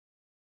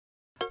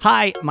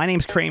Hi, my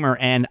name's Kramer,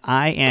 and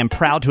I am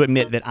proud to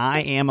admit that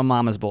I am a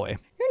mama's boy.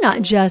 You're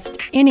not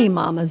just any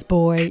mama's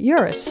boy,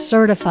 you're a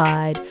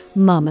certified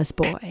mama's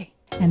boy.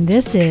 And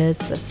this is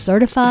the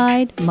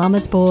Certified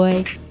Mama's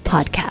Boy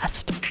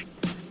Podcast.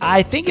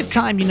 I think it's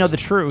time you know the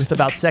truth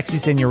about Sexy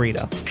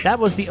Senorita. That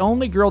was the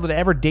only girl that I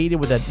ever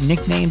dated with a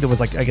nickname that was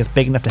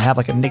big enough to have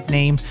a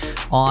nickname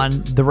on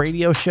the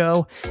radio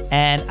show.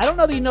 And I don't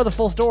know that you know the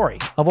full story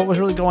of what was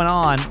really going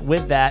on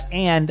with that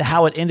and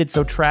how it ended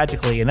so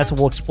tragically. And that's what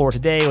we'll explore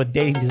today with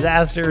dating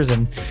disasters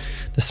and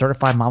the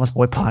Certified Mama's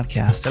Boy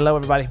Podcast. Hello,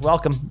 everybody.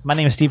 Welcome. My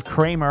name is Steve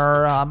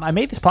Kramer. I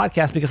made this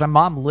podcast because my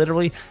mom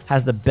literally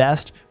has the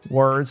best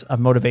words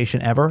of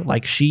motivation ever.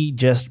 She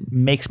just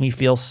makes me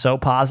feel so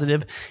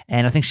positive,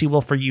 and I think she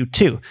will for you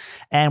too.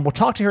 And we'll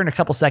talk to her in a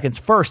couple seconds.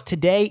 First,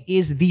 today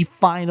is the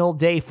final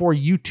day for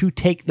you to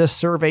take the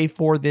survey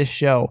for this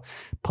show.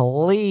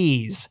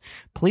 Please,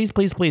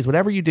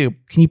 whatever you do,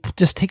 can you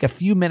just take a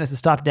few minutes to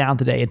stop down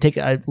today and take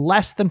a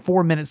less than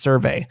 4-minute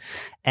survey,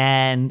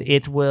 and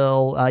it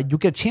will, you'll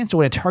get a chance to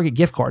win a Target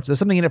gift card. So there's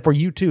something in it for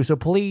you too. So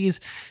please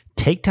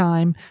take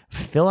time,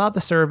 fill out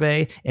the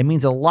survey. It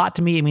means a lot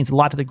to me. It means a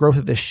lot to the growth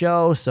of the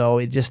show. So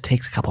it just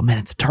takes a couple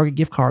minutes. Target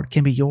gift card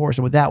can be yours.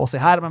 And with that, we'll say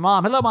hi to my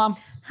mom. Hello, Mom.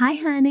 Hi,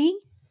 honey.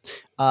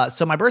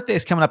 So my birthday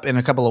is coming up in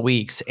a couple of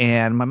weeks,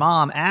 and my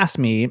mom asked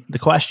me the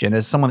question,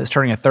 as someone that's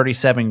turning a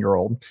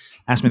 37-year-old,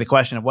 asked me the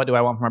question of what do I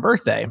want for my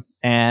birthday?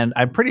 And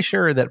I'm pretty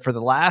sure that for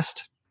the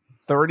last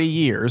 30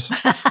 years,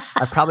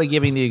 I've probably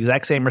given the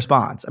exact same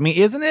response. I mean,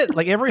 isn't it?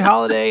 Every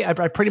holiday, I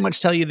pretty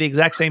much tell you the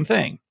exact same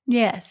thing.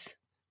 Yes.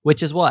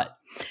 Which is what?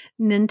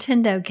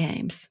 Nintendo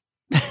games.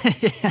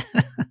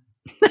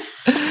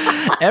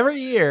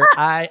 Every year,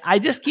 I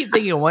just keep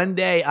thinking one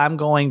day I'm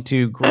going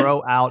to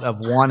grow out of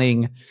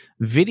wanting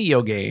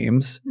video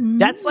games.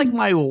 That's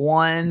my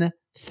one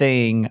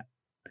thing.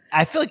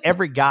 I feel like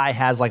every guy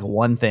has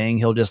one thing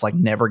he'll just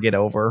never get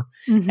over.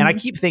 And I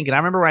keep thinking, I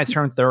remember when I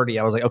turned 30,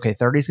 I was like, okay,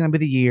 30 is going to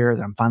be the year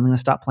that I'm finally going to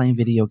stop playing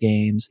video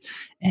games.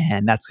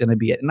 And that's going to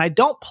be it. And I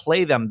don't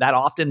play them that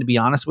often, to be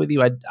honest with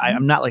you.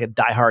 I'm not a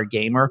diehard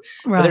gamer.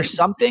 Right. But there's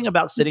something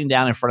about sitting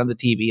down in front of the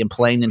TV and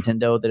playing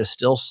Nintendo that is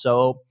still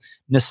so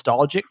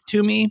nostalgic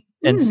to me.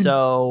 And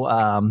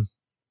so,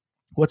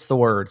 what's the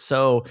word?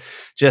 So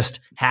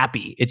just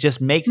happy. It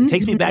just it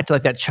takes me back to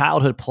that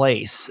childhood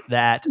place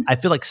that I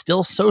feel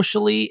still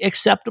socially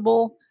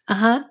acceptable.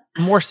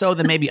 More so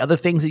than maybe other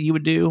things that you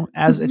would do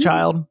as a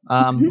child.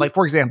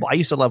 For example, I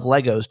used to love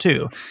Legos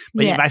too.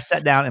 But if I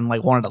sat down and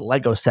wanted a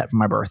Lego set for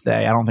my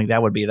birthday, I don't think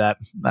that would be that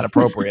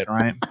appropriate,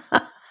 right?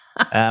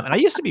 And I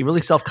used to be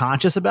really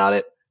self-conscious about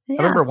it. Yeah.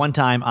 I remember one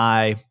time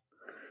I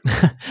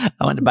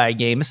went to buy a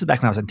game. This is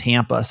back when I was in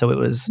Tampa. So it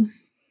was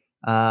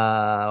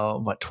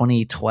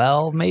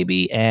 2012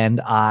 maybe, and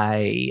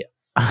I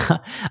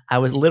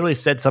was literally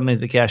said something to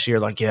the cashier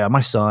yeah,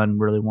 my son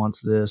really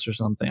wants this or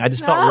something. I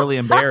just felt really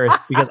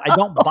embarrassed because I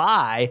don't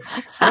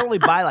really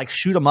buy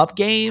shoot 'em up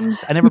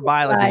games. I never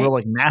buy the real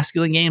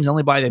masculine games. I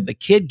only buy the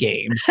kid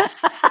games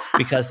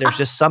because there's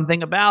just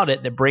something about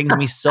it that brings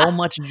me so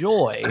much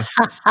joy.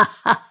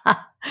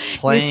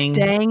 You're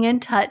staying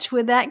in touch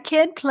with that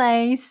kid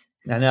place.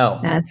 I know.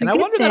 That's and a I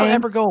good wonder thing. if that'll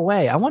ever go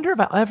away. I wonder if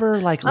I'll ever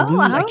lose.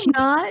 I hope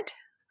not.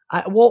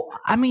 I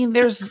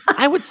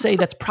would say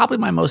that's probably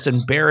my most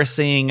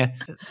embarrassing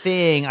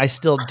thing I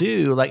still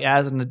do,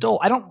 as an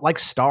adult. I don't like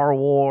Star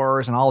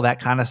Wars and all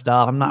that kind of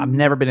stuff. I've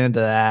never been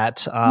into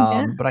that.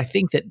 But I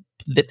think that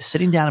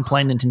sitting down and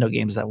playing Nintendo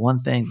games is that one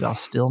thing that I'll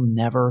still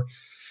never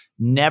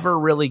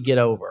really get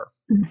over.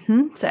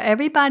 So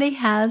everybody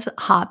has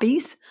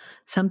hobbies.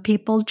 Some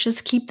people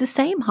just keep the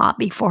same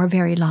hobby for a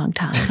very long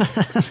time.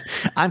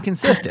 I'm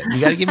consistent. You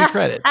got to give me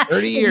credit.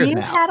 30 years You've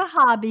now. had a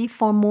hobby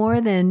for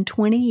more than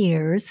 20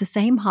 years, the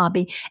same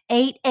hobby.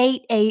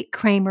 888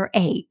 Kramer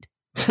 8.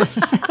 Right?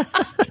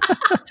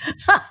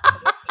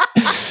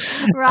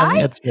 I think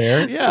that's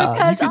fair. Yeah.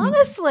 Because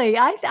honestly,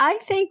 I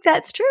think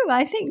that's true.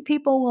 I think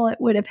people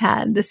would have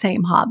had the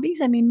same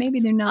hobbies. I mean, maybe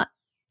they're not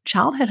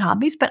childhood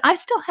hobbies, but I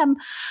still have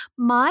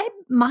my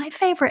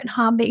favorite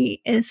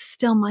hobby is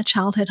still my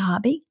childhood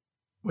hobby.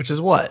 Which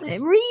is what?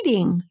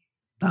 Reading.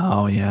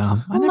 Oh yeah,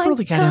 I never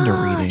really got into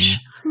reading.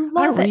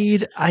 I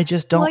read. I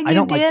just don't. Well, I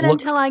don't did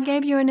until I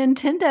gave you a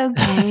Nintendo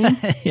game.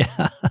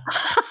 Yeah.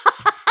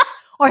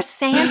 Or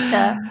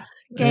Santa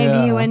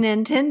gave you a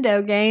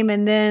Nintendo game,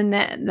 and then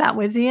that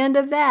was the end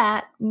of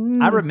that.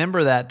 I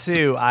remember that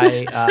too.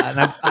 I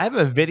have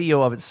a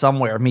video of it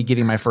somewhere of me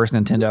getting my first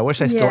Nintendo. I wish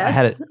I still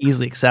had it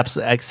easily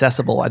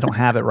accessible. I don't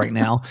have it right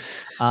now,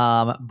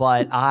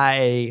 but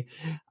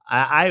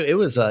it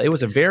was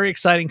a very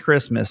exciting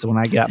Christmas when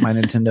I got my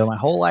Nintendo. My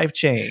whole life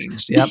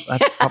changed. Yep,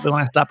 that's probably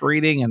when I stopped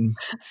reading and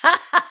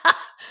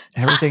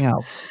everything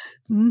else.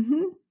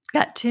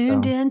 Got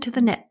tuned into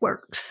the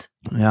networks.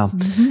 Yeah,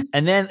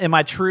 and then in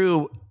my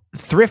true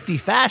thrifty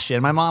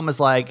fashion, my mom was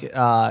like,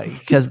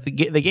 because the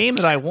game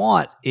that I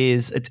want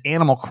it's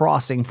Animal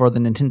Crossing for the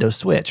Nintendo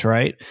Switch,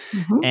 right?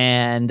 Mhm.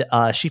 And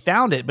she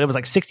found it, but it was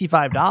like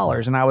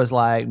 $65, and I was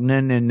like, no.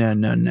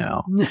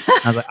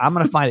 I was like, I'm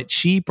gonna find it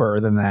cheaper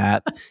than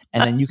that,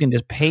 and then you can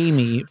just pay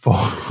me for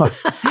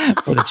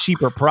the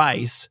cheaper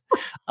price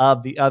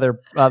of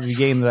the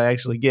game that I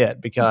actually get,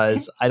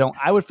 because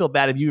I would feel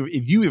bad if you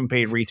even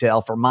paid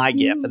retail for my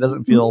gift. That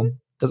doesn't feel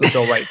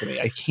right to me.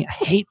 I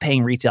hate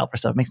paying retail for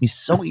stuff. It makes me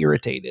so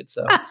irritated.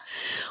 So,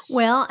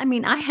 well, I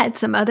mean, I had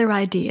some other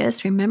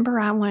ideas. Remember,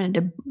 I wanted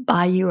to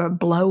buy you a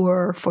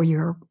blower for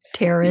your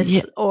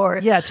terrace, tell me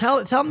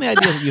the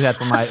ideas that you had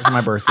for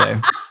my birthday.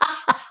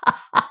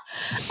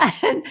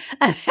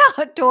 an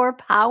outdoor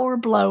power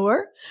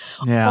blower,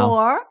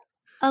 or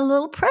a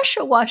little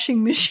pressure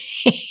washing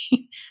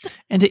machine.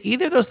 And do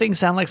either of those things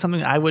sound like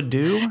something I would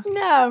do?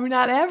 No,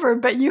 not ever.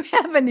 But you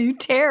have a new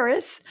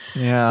terrace.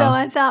 Yeah. So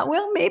I thought,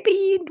 well, maybe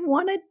you'd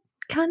want to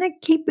kind of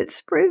keep it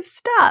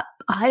spruced up.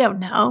 I don't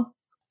know.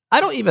 I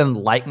don't even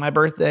like my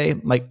birthday.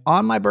 Like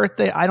on my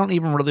birthday, I don't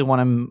even really want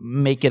to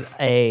make it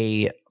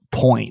a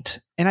point.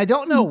 And I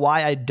don't know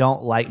why I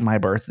don't like my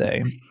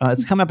birthday.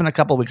 It's coming up in a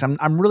couple of weeks.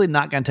 I'm really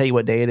not going to tell you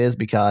what day it is,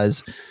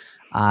 because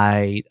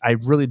I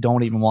really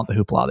don't even want the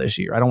hoopla this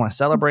year. I don't want to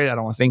celebrate it. I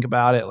don't want to think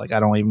about it. Like, I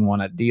don't even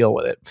want to deal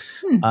with it.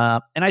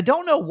 And I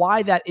don't know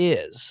why that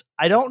is.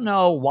 I don't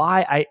know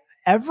why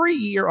every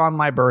year on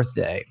my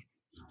birthday,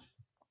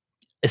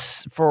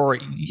 for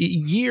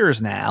years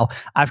now,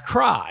 I've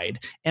cried,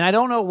 and I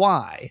don't know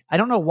why. I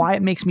don't know why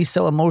it makes me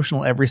so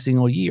emotional every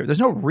single year. There's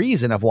no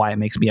reason of why it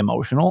makes me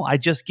emotional. I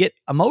just get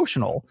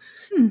emotional,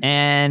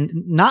 and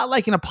not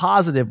like in a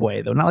positive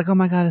way, though. Not like, oh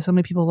my God, so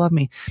many people love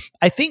me.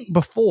 I think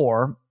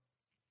before,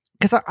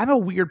 because I'm a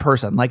weird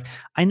person. Like,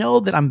 I know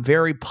that I'm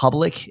very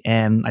public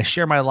and I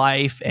share my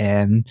life,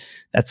 and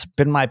that's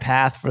been my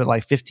path for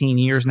like 15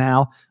 years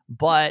now.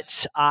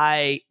 But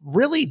I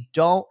really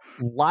don't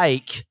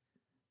like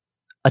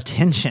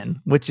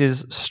attention, which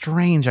is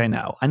strange. I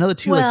know the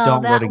two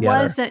don't go together.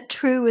 That wasn't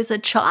true as a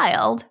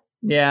child.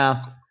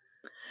 Yeah.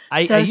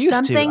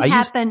 Something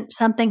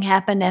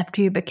happened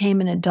after you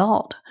became an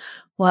adult.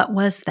 What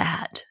was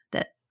that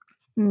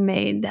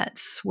made that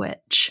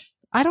switch?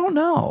 I don't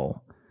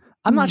know.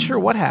 I'm not sure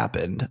what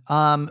happened.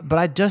 But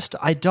I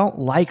don't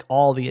like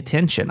all the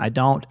attention. I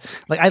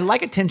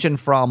like attention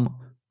from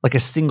like a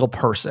single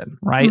person,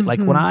 right? Mm-hmm. Like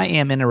when I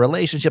am in a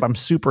relationship, I'm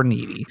super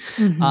needy.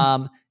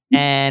 Mm-hmm.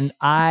 And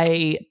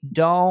I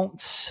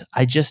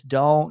just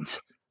don't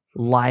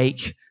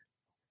like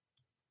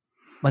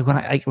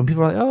when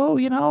people are like, oh,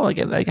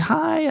 like,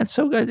 hi, it's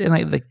so good.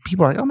 And like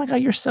people are like, oh my God,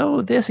 you're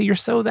so this or you're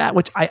so that,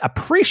 which I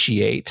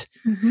appreciate.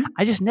 Mm-hmm.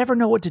 I just never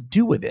know what to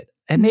do with it.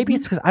 And maybe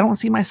it's because I don't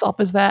see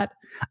myself as that.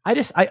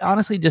 I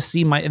honestly just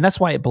see and that's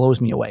why it blows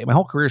me away. My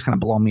whole career is kind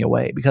of blown me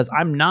away, because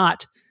I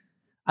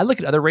look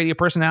at other radio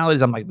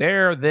personalities. I'm like,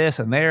 they're this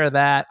and they're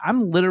that.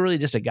 I'm literally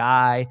just a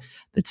guy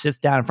that sits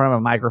down in front of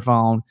a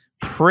microphone,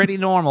 pretty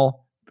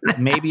normal,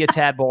 maybe a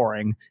tad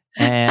boring.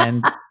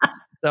 And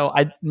so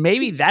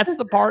maybe that's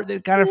the part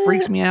that kind of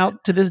freaks me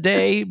out to this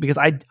day, because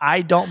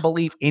I don't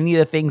believe any of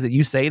the things that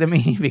you say to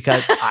me,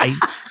 because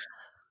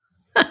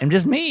I'm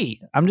just me.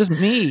 I'm just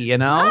me,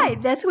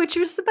 Right. That's what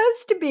you're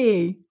supposed to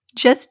be.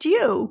 Just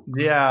you.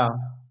 Yeah.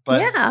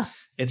 But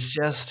it's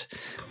just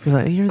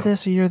like, you're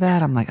this or you're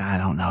that. I'm like, I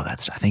don't know. I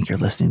think you're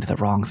listening to the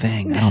wrong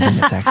thing. I don't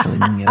think it's actually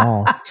me at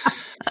all.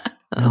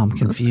 No, I'm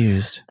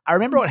confused. I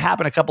remember what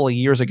happened a couple of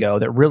years ago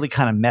that really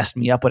kind of messed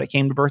me up when it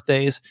came to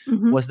birthdays,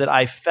 was that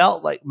I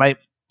felt like my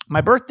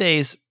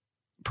birthdays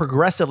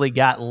progressively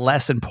got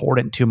less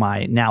important to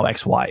my now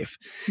ex-wife.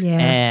 Yes.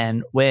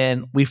 And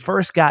when we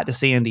first got to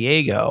San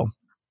Diego,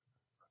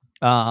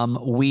 I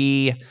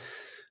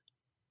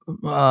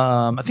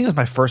think it was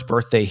my first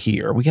birthday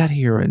here. We got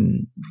here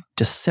in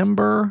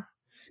December,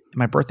 and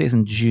my birthday's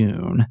in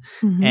June.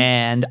 Mm-hmm.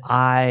 And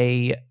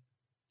I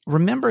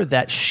remember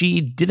that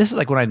this is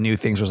like when I knew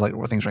things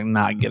were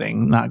not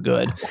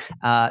good.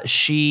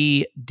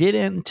 She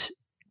didn't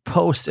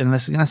post, and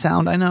this is going to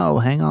sound, I know,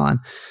 hang on.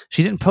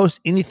 She didn't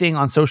post anything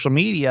on social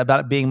media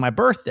about it being my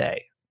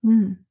birthday.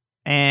 Mm.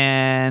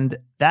 And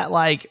that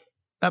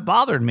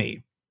bothered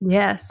me.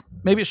 Yes.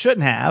 Maybe it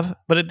shouldn't have,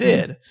 but it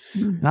did.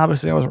 Mm-hmm. And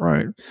obviously I was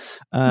right.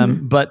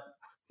 But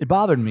it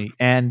bothered me.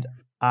 And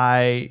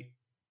I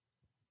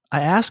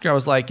asked her, I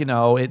was like,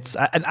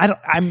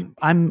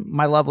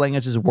 my love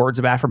language is words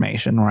of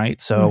affirmation, right?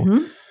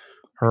 So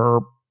her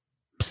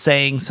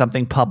saying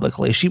something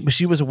publicly,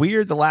 she was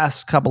weird the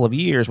last couple of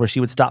years where she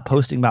would stop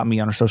posting about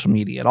me on her social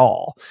media at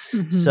all.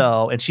 Mm-hmm.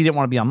 So, and she didn't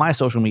want to be on my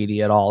social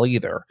media at all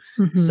either.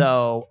 Mm-hmm.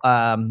 So,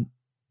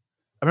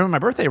 I remember my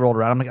birthday rolled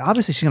around. I'm like,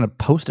 obviously she's going to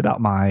post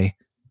about my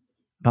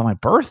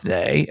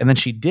birthday. And then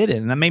she didn't.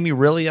 And that made me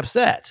really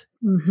upset.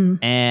 Mm-hmm.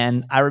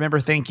 And I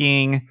remember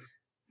thinking,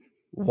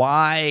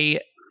 why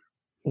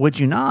would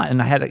you not?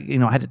 And I had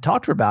to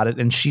talk to her about it.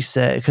 And she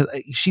said, because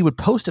she would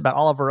post about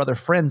all of her other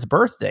friends'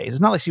 birthdays. It's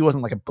not like she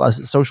wasn't like a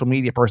social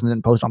media person that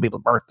didn't post on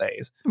people's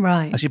birthdays.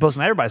 Right. Like she posted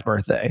on everybody's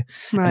birthday.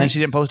 Right. And then she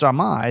didn't post on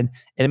mine.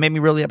 And it made me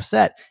really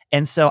upset.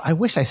 And so I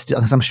wish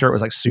because I'm sure it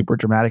was like super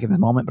dramatic in the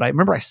moment, but I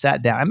remember I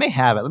sat down. I may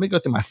have it. Let me go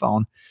through my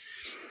phone.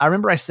 I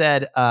remember I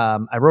said,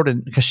 I wrote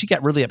it because she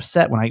got really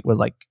upset when I would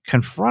like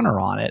confront her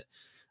on it.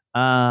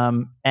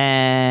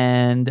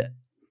 And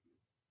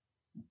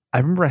I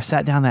remember I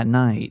sat down that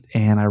night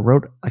and I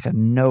wrote like a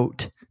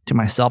note to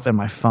myself in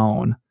my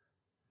phone.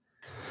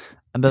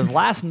 And the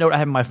last note I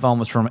had in my phone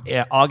was from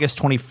August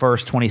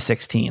 21st,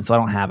 2016. So I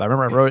don't have it. I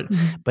remember I wrote it,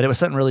 but it was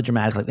something really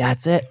dramatic. Like,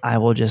 that's it. I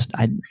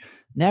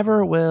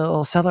never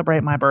will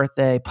celebrate my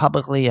birthday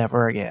publicly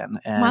ever again.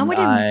 And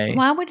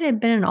why would it have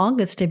been in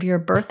August if your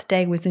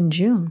birthday was in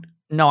June?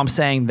 No, I'm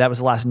saying that was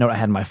the last note I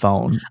had in my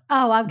phone.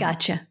 Oh, I've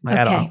got you.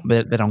 Okay.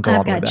 They don't go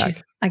all the way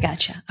back. I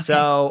got you. Okay.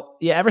 So,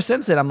 yeah, ever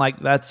since then, I'm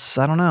like, I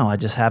don't know. I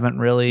just haven't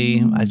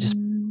really, I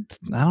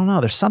don't know.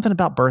 There's something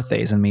about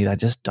birthdays in me that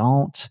just they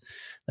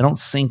don't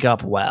sync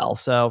up well.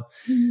 So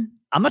I'm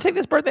going to take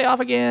this birthday off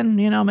again.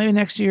 Maybe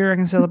next year I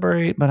can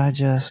celebrate, but I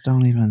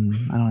don't even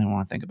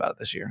want to think about it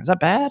this year. Is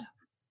that bad?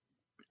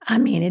 I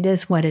mean, it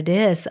is what it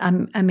is.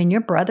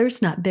 Your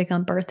brother's not big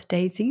on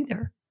birthdays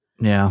either.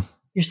 Yeah.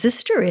 Your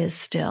sister is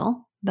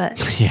still,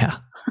 but yeah.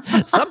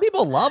 Some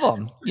people love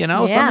them,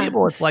 some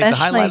people, it's like the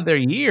highlight of their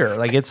year.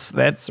 Like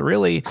that's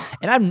really,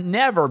 and I've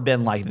never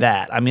been like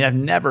that. I mean, I've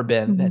never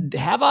been,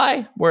 have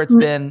I? Where it's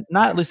been,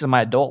 not at least in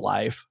my adult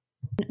life.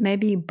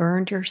 Maybe you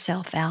burned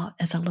yourself out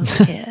as a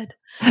little kid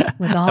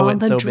with all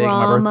the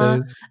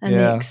drama and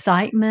the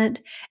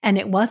excitement. And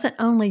it wasn't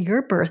only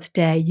your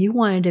birthday. You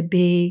wanted to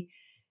be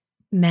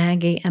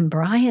Maggie and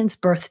Brian's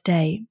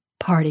birthday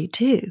party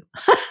too.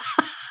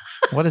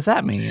 What does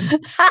that mean?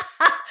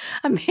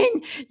 I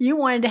mean, you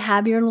wanted to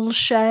have your little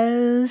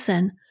shows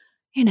and,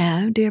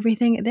 do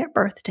everything at their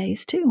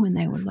birthdays too when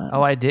they were little.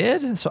 Oh, I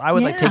did? So I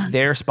would take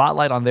their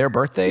spotlight on their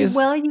birthdays?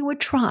 Well, you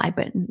would try,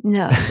 but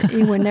no,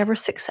 you were never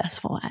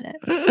successful at it.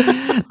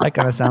 That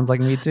kind of sounds like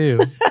me too.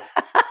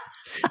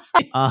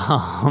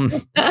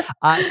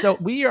 So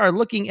we are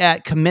looking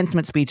at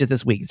commencement speeches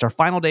this week. It's our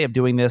final day of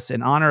doing this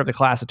in honor of the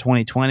class of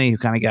 2020 who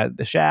kind of got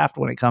the shaft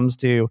when it comes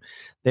to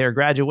their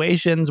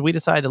graduations. We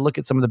decided to look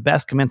at some of the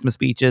best commencement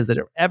speeches that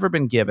have ever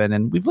been given,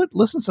 and we've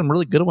listened to some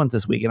really good ones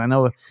this week. And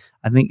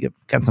I think you've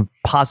got some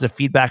positive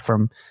feedback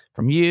from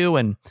you,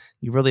 and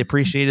you really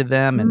appreciated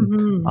them.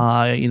 And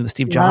the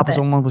Steve Jobs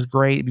one was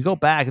great. If you go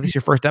back, if this is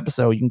your first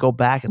episode, you can go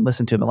back and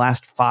listen to the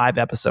last 5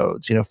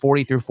 episodes.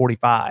 40 through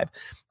 45.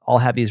 All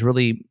have these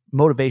really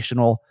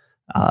motivational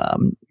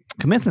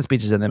commencement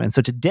speeches in them. And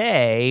so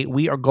today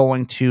we are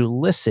going to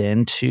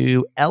listen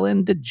to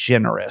Ellen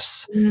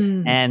DeGeneres.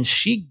 And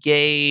she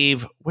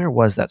gave, where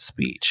was that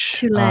speech?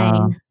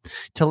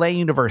 Tulane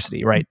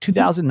University, right?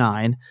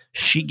 2009.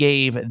 She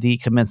gave the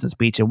commencement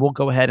speech, and we'll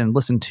go ahead and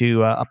listen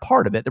to a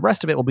part of it. The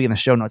rest of it will be in the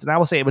show notes. And I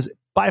will say it was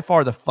by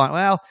far the fun.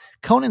 Well,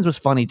 Conan's was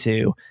funny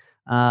too.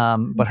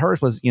 But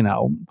hers was,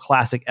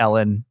 classic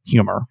Ellen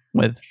humor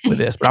with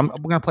this. But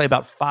we're going to play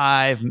about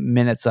 5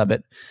 minutes of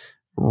it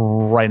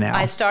right now.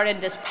 I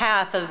started this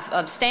path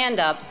of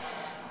stand-up,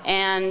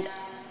 and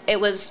it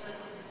was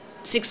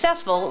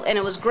successful, and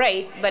it was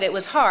great, but it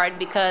was hard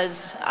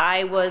because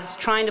I was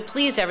trying to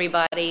please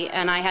everybody,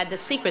 and I had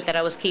this secret that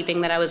I was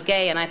keeping, that I was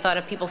gay, and I thought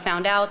if people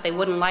found out, they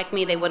wouldn't like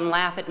me, they wouldn't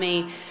laugh at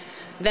me.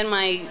 Then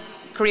my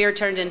career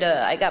turned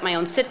into, I got my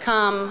own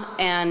sitcom,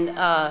 and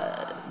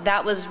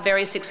that was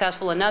very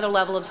successful, another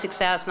level of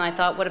success, and I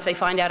thought, what if they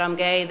find out I'm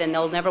gay, then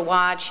they'll never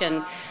watch,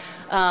 and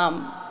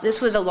this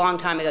was a long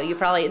time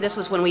ago. This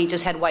was when we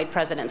just had white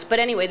presidents. But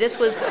anyway, this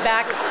was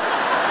back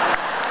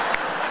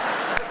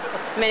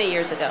many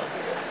years ago.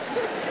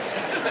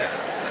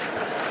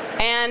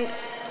 And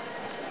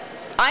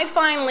I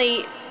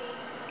finally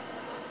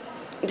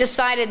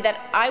decided that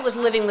I was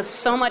living with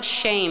so much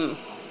shame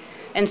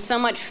and so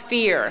much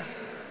fear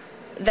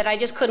that I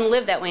just couldn't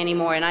live that way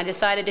anymore. And I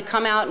decided to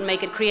come out and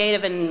make it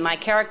creative, and my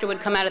character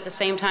would come out at the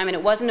same time. And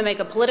it wasn't to make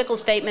a political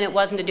statement. It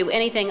wasn't to do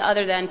anything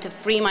other than to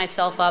free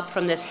myself up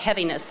from this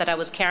heaviness that I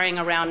was carrying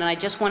around. And I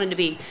just wanted to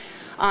be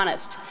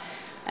honest.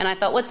 And I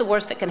thought, what's the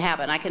worst that can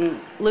happen? I can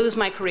lose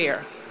my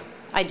career.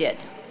 I did.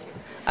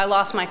 I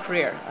lost my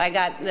career. I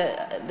got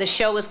the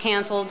show was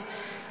canceled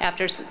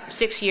after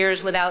 6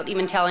 years without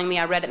even telling me.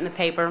 I read it in the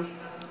paper.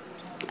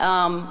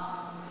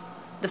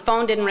 The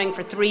phone didn't ring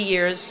for 3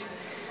 years.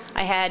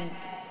 I had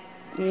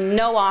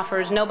no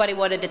offers. Nobody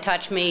wanted to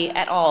touch me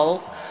at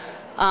all.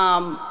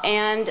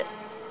 And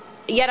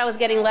yet I was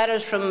getting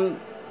letters from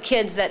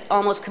kids that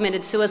almost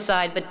committed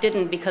suicide but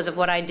didn't because of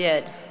what I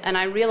did. And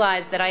I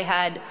realized that I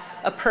had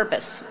a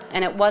purpose,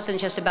 and it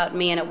wasn't just about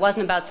me, and it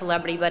wasn't about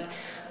celebrity, but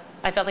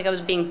I felt like I was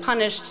being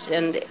punished,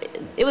 and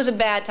it was a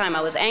bad time.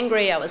 I was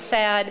angry, I was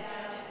sad,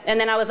 and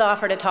then I was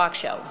offered a talk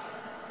show.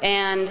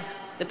 And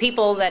the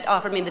people that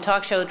offered me the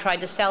talk show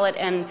tried to sell it,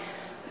 and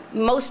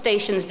most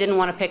stations didn't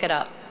want to pick it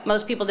up.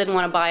 Most people didn't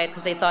want to buy it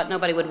because they thought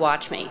nobody would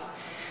watch me.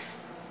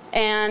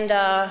 And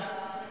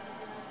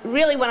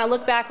really, when I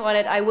look back on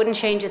it, I wouldn't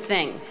change a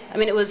thing. I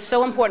mean, it was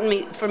so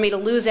important for me to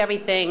lose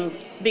everything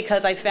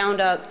because I found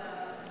out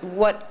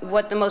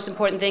what the most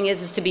important thing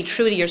is to be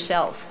true to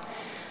yourself.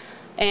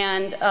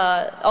 And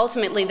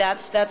ultimately,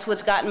 that's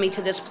what's gotten me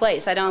to this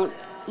place. I don't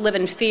live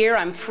in fear.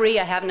 I'm free.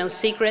 I have no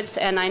secrets.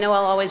 And I know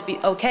I'll always be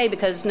okay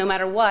because no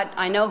matter what,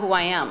 I know who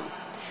I am.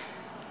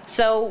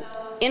 So,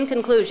 in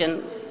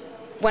conclusion,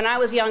 when I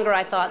was younger,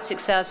 I thought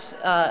success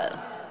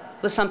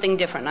was something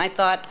different. I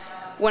thought,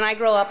 when I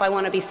grow up, I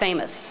want to be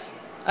famous.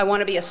 I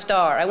want to be a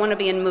star. I want to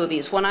be in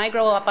movies. When I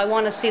grow up, I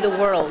want to see the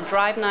world,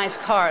 drive nice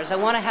cars. I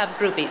want to have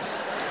groupies,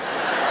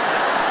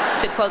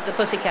 to quote the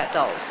Pussycat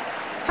Dolls.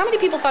 How many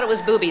people thought it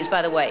was boobies,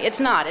 by the way? It's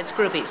not. It's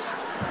groupies.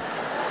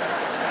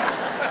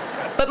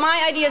 But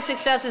my idea of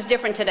success is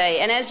different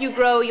today. And as you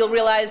grow, you'll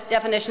realize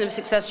definition of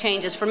success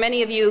changes. For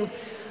many of you,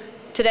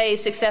 today,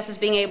 success is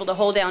being able to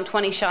hold down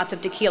 20 shots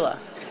of tequila.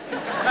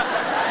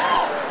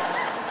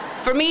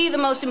 For me, the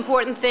most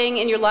important thing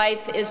in your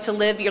life is to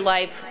live your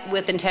life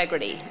with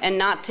integrity and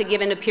not to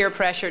give in to peer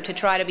pressure to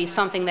try to be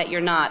something that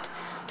you're not.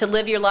 To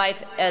live your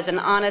life as an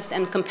honest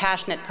and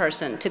compassionate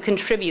person, to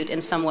contribute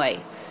in some way.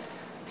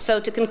 So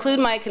to conclude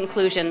my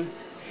conclusion,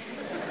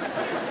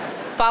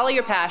 follow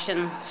your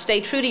passion,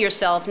 stay true to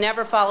yourself,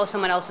 never follow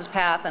someone else's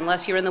path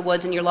unless you're in the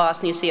woods and you're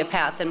lost and you see a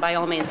path, then by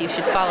all means you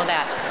should follow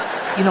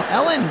that. You know,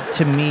 Ellen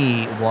to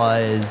me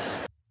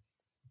was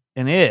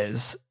and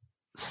is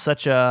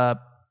such a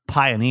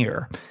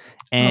pioneer,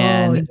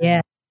 and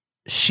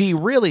she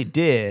really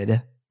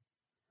did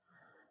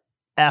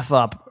F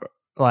up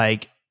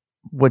like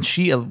what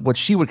she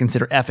would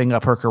consider effing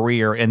up her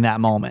career in that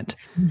moment.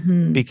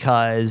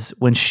 Because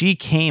when she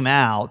came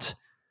out,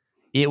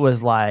 it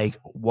was like,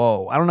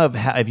 whoa. I don't know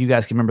if you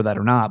guys can remember that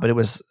or not, but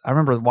I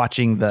remember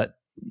watching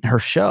her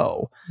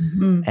show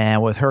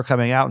and with her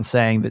coming out and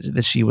saying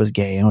that she was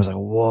gay, and I was like,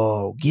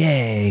 whoa,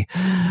 gay.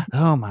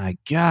 Oh my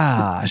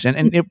gosh.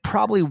 And it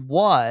probably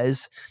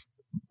was,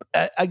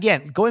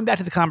 again, going back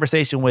to the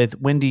conversation with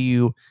when do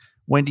you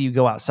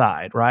go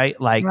outside, right?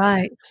 Like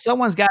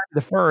someone's got to be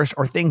the first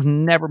or things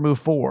never move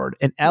forward.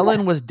 And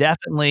Ellen was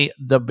definitely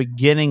the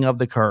beginning of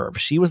the curve.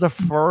 She was the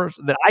first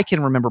that I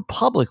can remember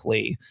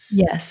publicly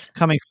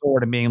coming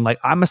forward and being like,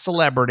 I'm a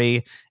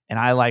celebrity and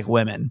I like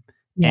women.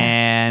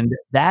 And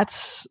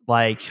that's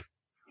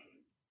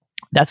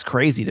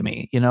crazy to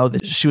me, you know,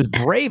 that she was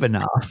brave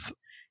enough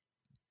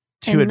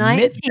to in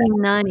admit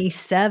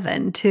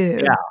 1997 too.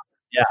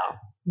 Yeah.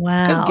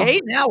 Wow. Because gay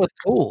now is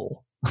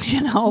cool.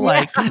 You know,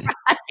 like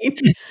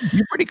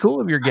you're pretty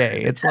cool if you're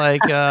gay. It's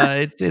like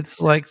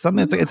it's like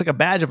something. It's like a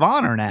badge of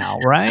honor now,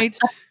 right?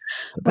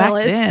 Well,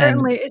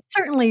 it's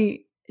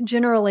certainly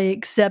generally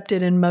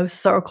accepted in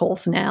most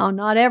circles now.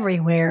 Not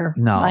everywhere.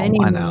 No, by any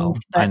I know, means,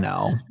 I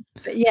know.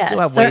 But yes,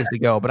 still have ways to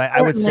go. But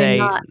I would say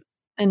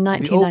in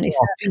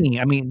 1997,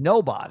 I mean,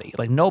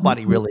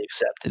 nobody really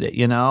accepted it.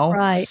 You know,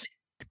 right?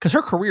 Because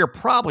her career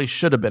probably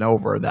should have been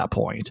over at that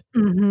point.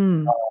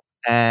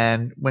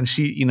 And when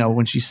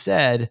she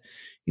said,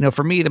 you know,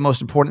 for me, the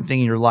most important thing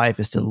in your life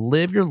is to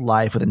live your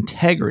life with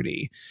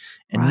integrity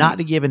and not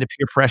to give into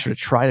peer pressure to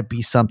try to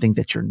be something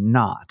that you're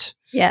not.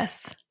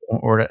 Yes.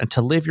 Or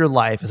to live your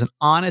life as an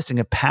honest and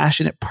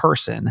compassionate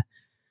person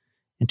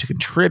and to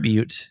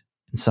contribute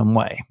in some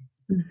way.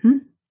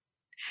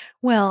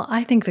 Well,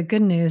 I think the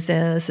good news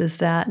is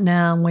that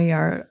now we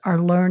are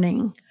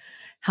learning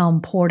how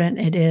important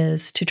it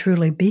is to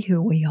truly be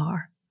who we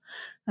are.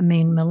 I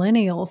mean,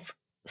 millennials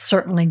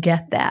certainly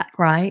get that,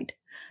 right?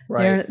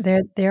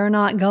 They're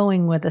not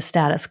going with the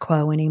status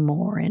quo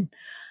anymore, and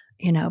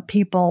you know,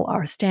 people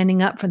are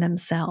standing up for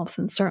themselves,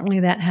 and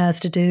certainly that has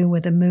to do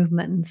with the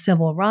movement in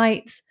civil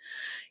rights,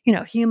 you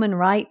know, human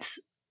rights,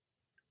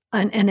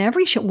 in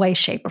every way,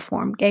 shape, or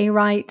form, gay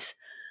rights,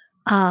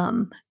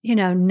 you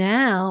know,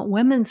 now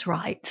women's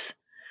rights.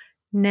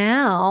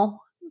 Now,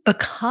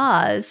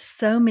 because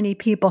so many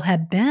people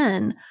have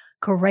been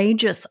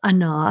courageous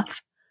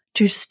enough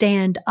to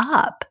stand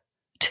up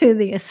to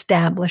the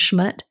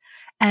establishment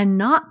and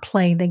not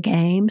play the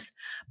games,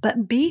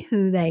 but be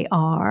who they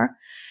are,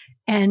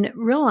 and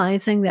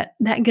realizing that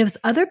that gives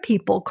other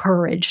people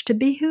courage to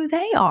be who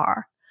they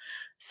are.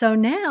 So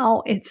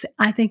now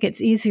I think it's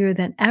easier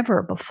than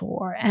ever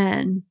before,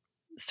 and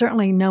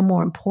certainly no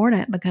more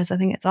important, because I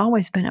think it's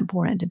always been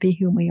important to be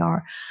who we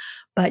are,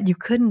 but you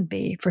couldn't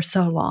be for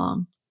so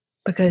long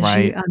because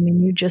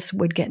you just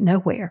would get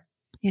nowhere,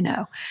 you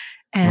know,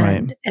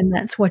 and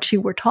that's what you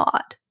were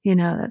taught. You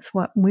know, that's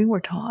what we were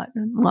taught.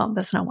 Well,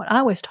 that's not what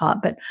I was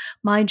taught, but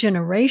my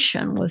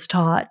generation was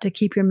taught to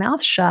keep your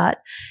mouth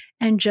shut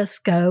and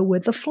just go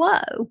with the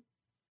flow.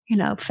 You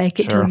know, fake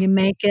it till you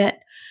make it,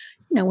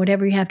 you know,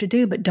 whatever you have to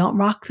do, but don't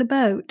rock the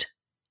boat.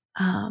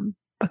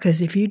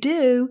 Because if you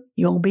do,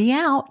 you'll be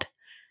out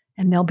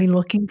and they'll be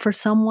looking for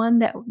someone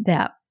that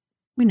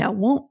you know,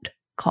 won't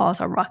cause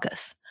a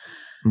ruckus.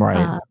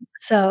 Right.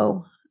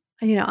 So,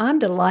 you know, I'm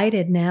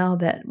delighted now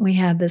that we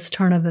have this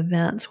turn of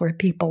events where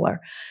people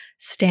are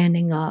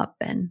standing up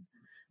and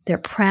they're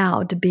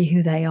proud to be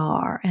who they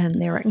are,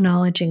 and they're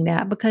acknowledging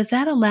that, because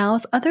that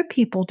allows other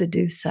people to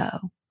do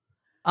so.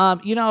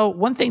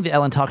 One thing that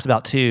Ellen talks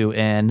about too,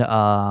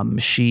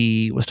 and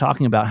she was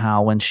talking about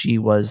how when she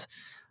was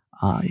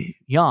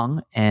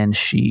young and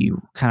she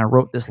kind of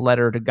wrote this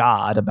letter to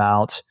God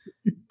about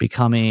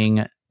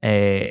becoming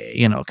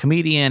a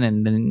comedian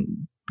and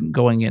then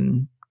going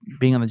and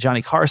being on the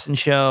Johnny Carson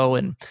show,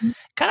 and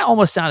kind of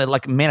almost sounded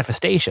like a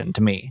manifestation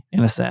to me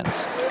in a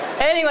sense.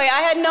 Anyway,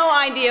 I had no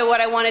idea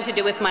what I wanted to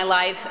do with my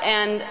life,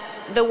 and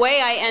the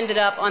way I ended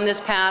up on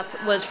this path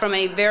was from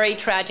a very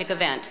tragic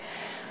event.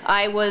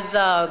 I was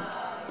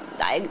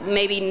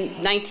maybe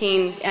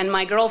 19, and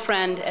my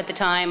girlfriend at the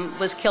time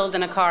was killed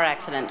in a car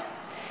accident.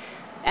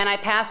 And I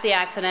passed the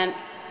accident,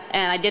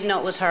 and I didn't know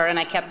it was her, and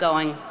I kept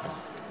going.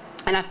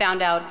 And I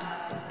found out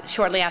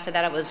shortly after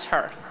that it was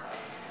her.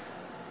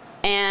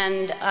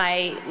 And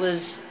I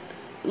was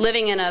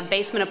living in a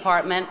basement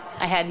apartment.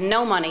 I had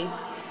no money.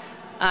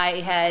 I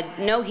had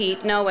no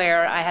heat, no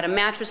air. I had a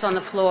mattress on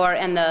the floor,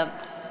 and the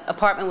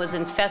apartment was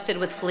infested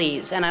with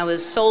fleas. And I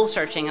was soul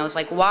searching. I was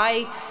like,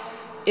 why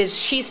is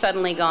she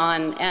suddenly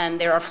gone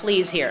and there are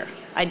fleas here?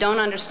 I don't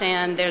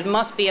understand. There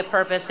must be a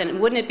purpose,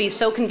 and wouldn't it be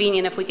so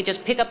convenient if we could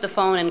just pick up the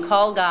phone and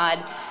call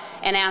God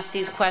and ask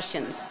these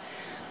questions?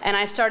 And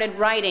I started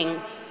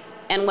writing,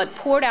 and what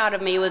poured out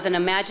of me was an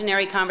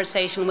imaginary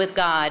conversation with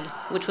God,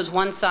 which was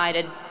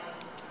one-sided.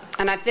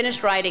 And I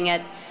finished writing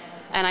it,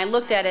 and I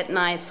looked at it, and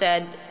I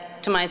said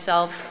to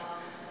myself,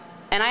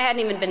 and I hadn't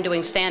even been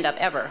doing stand-up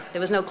ever.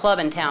 There was no club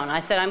in town. I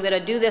said, I'm going to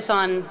do this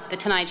on The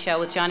Tonight Show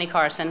with Johnny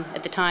Carson.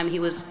 At the time, he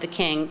was the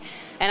king.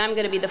 And I'm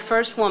going to be the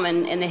first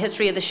woman in the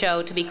history of the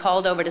show to be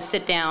called over to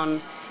sit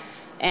down.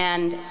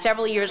 And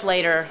several years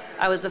later,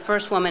 I was the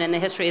first woman in the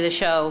history of the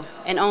show,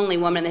 and only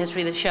woman in the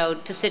history of the show,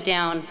 to sit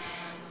down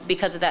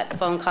because of that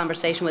phone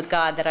conversation with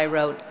God that I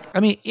wrote. I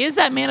mean, is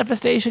that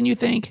manifestation, you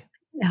think?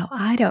 No,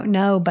 I don't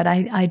know, but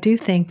I do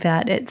think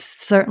that it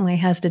certainly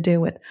has to do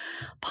with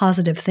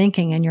positive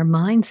thinking and your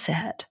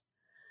mindset.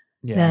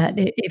 Yeah. That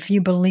if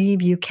you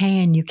believe you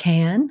can, you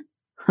can.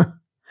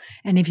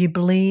 And if you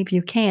believe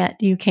you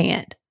can't, you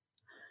can't.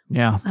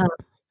 Yeah.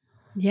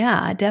 Yeah,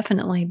 I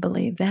definitely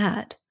believe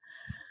that.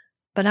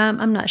 But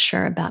I'm not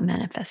sure about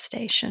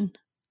manifestation.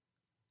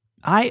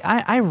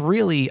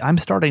 I'm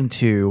starting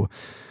to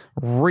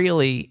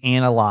really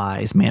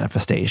analyze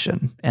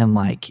manifestation, and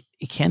like,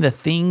 can the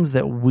things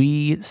that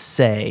we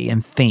say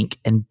and think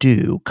and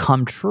do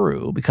come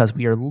true because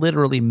we are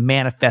literally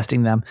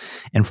manifesting them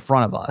in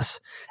front of us?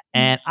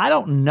 And I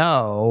don't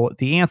know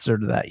the answer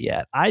to that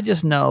yet. I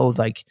just know,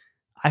 like,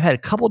 I've had a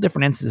couple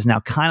different instances now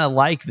kind of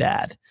like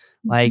that,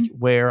 like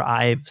where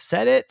I've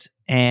said it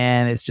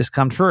and it's just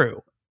come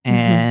true.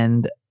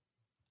 And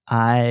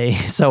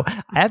so I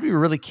have to be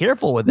really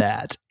careful with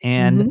that.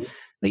 And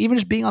like, even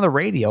just being on the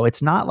radio,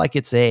 it's not like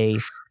it's a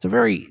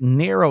very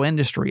narrow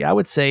industry. I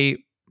would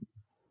say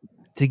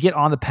to get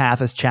on the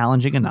path is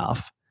challenging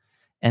enough,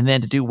 and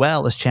then to do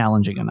well is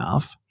challenging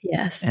enough.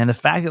 Yes. And the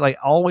fact that, like,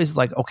 always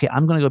like, okay,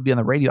 I'm going to go be on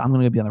the radio. I'm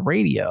going to go be on the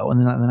radio. And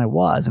then I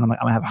was, and I'm like,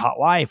 I'm going to have a hot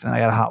wife, and I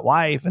got a hot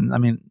wife. And I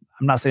mean,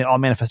 I'm not saying all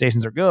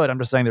manifestations are good. I'm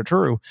just saying they're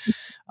true.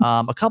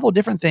 A couple of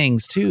different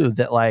things too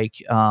that, like,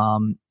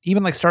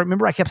 even like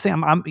remember I kept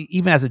saying, I'm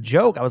even as a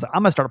joke, I'm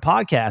going to start a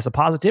podcast, a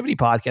positivity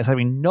podcast,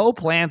 having no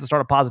plans to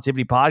start a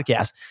positivity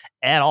podcast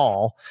at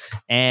all.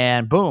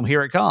 And boom,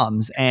 here it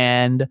comes.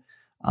 And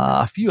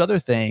a few other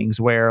things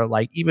where,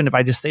 like, even if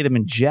I just say them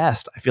in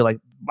jest, I feel like,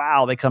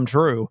 wow, they come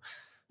true.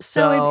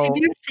 So if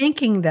you're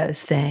thinking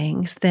those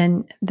things,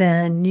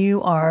 then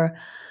you are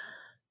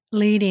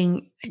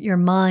your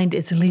mind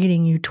is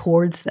leading you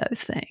towards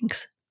those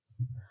things.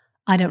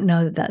 I don't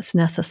know that that's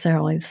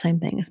necessarily the same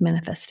thing as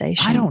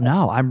manifestation. I don't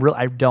know. I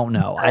don't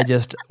know. I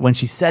just, when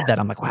she said that,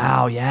 I'm like,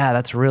 wow, yeah,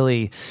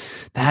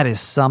 that is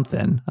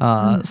something.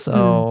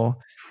 So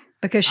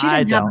because she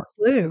didn't have a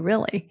clue,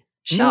 really.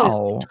 She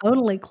was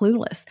totally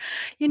clueless.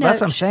 That's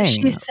what I'm saying.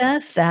 She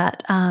says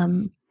that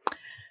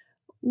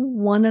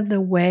one of the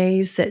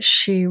ways that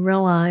she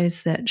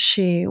realized that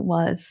she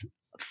was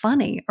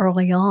funny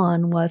early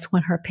on was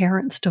when her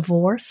parents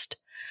divorced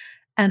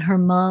and her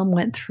mom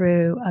went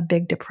through a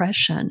big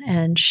depression,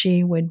 and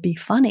she would be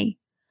funny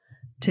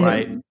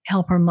to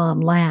help her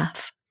mom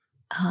laugh.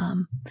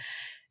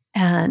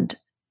 And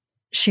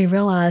she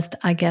realized,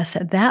 I guess,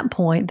 at that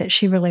point that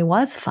she really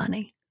was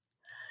funny.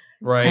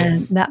 Right.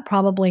 And that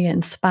probably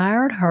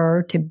inspired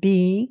her to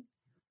be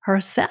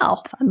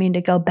herself. I mean,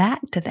 to go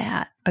back to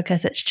that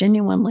because it's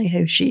genuinely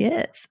who she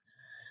is.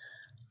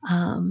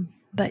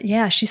 But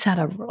yeah, she's had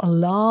a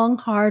long,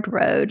 hard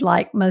road,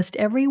 like most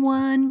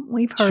everyone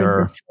we've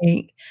heard this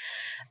week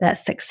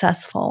that's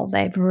successful.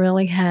 They've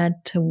really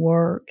had to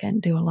work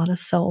and do a lot of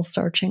soul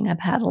searching. I've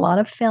had a lot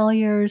of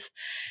failures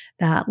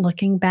that,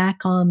 looking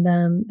back on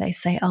them, they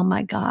say, oh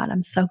my God,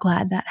 I'm so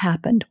glad that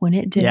happened when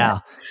it did. Yeah.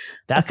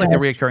 That's like the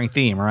reoccurring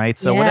theme, right?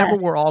 So whatever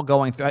we're all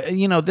going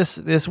through,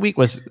 this week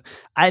was,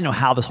 I didn't know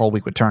how this whole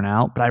week would turn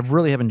out, but I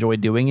really have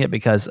enjoyed doing it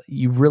because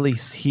you really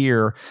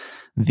hear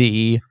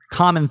the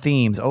common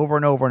themes over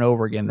and over and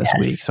over again this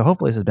week. So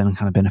hopefully this has been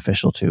kind of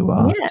beneficial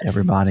to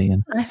everybody.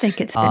 And I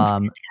think it's been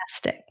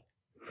fantastic.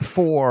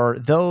 for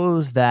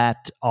those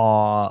that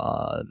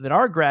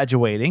are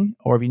graduating,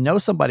 or if you know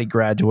somebody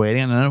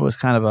graduating, and I know it was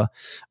kind of a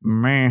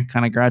meh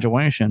kind of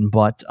graduation,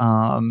 but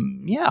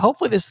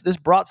hopefully this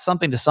brought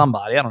something to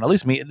somebody. I don't know, at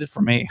least me, it did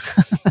for me.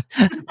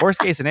 Worst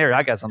case scenario,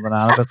 I got something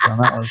out of it. So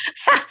that was,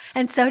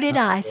 and so did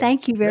I.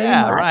 Thank you very much.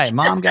 Yeah, right.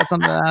 Mom got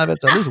something out of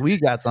it. So at least we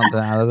got something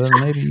out of it.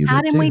 Maybe you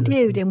How did did we too.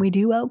 do? Did we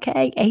do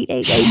okay?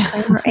 888-8.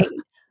 All right.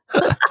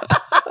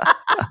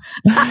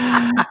 Wasn't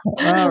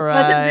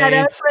that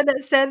Oprah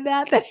that said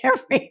that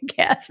every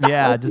guest?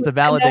 Yeah, just the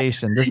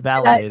validation. Just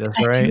validate us,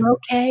 right?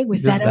 Okay,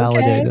 was Just that okay?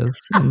 validate us.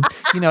 And,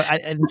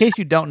 in case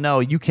you don't know,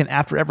 you can,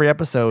 after every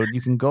episode,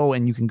 you can go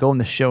in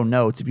the show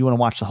notes if you want to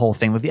watch the whole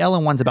thing. Like the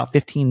Ellen one's about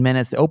 15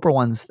 minutes. The Oprah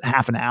one's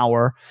half an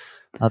hour.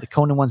 The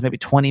Conan one's maybe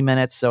 20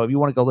 minutes. So if you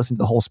want to go listen to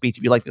the whole speech,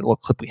 if you like the little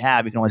clip we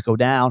have, you can always go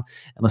down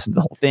and listen to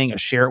the whole thing or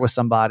share it with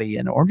somebody,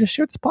 or just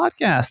share this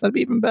podcast. That'd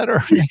be even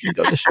better. You can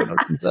go to the show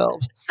notes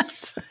themselves.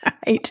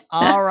 Right.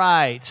 All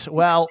right.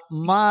 Well,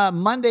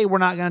 Monday, we're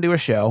not going to do a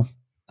show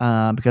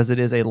because it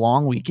is a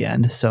long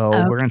weekend. So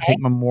we're going to take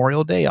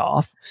Memorial Day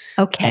off.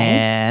 Okay.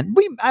 And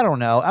I don't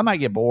know. I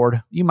might get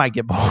bored. You might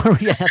get bored.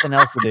 We got nothing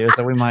else to do.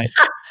 So we might.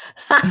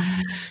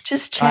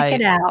 Just check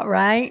it out,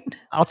 right?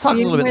 I'll talk a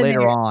little bit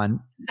later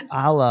on.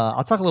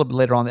 I'll talk a little bit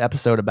later on in the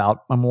episode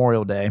about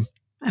Memorial Day.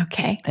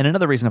 Okay. And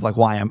another reason of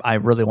why I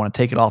really want to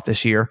take it off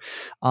this year,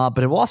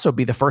 but it will also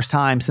be the first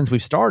time since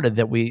we've started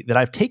that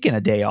I've taken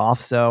a day off.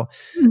 So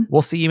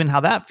we'll see even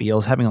how that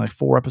feels, having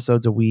 4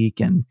 episodes a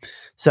week. And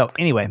so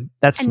anyway,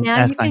 that's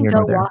now you can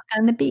go walk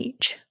on the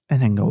beach.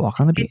 And then go walk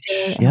on the beach.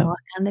 Yeah, walk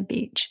on the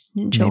beach.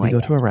 Enjoy. Maybe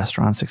go to a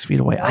restaurant 6 feet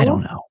away. I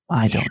don't know.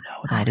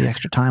 With all the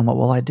extra time, what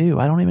will I do?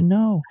 I don't even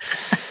know.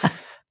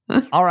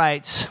 All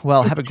right.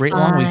 Well, have a great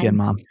long weekend,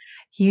 Mom.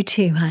 You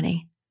too,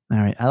 honey. All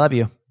right. I love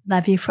you.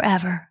 Love you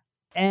forever.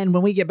 And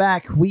when we get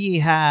back, we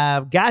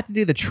have got to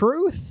do the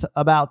truth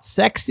about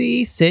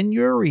Sexy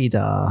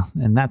Senorita.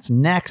 And that's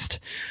next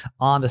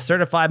on the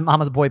Certified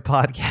Mama's Boy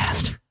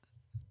podcast.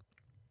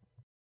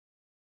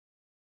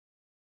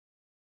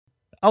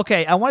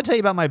 Okay, I want to tell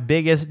you about my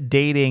biggest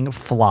dating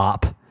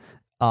flop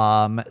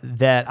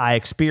that I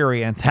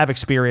have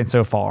experienced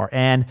so far.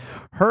 And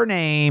her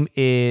name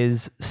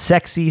is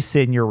Sexy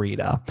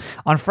Senorita.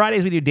 On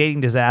Fridays, we do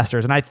dating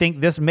disasters. And I think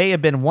this may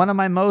have been one of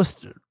my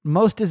most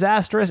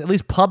disastrous, at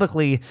least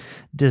publicly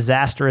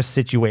disastrous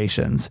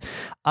situations.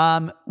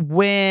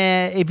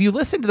 If you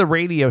listen to the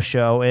radio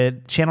show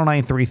at Channel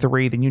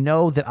 933, then you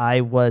know that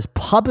I was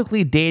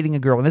publicly dating a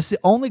girl. And this is the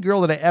only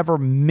girl that I ever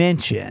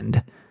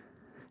mentioned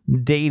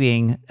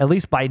dating, at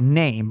least by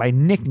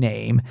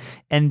nickname,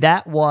 and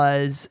that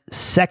was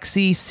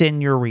Sexy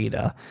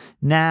Senorita.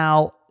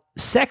 Now,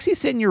 Sexy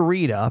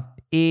Senorita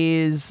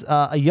is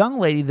a young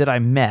lady that I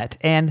met,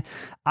 and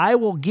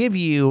I'll tell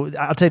you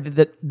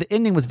that the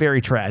ending was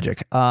very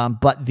tragic,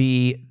 but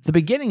the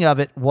beginning of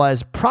it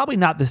was probably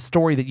not the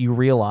story that you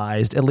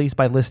realized, at least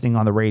by listening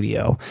on the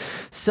radio.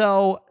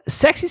 So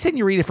Sexy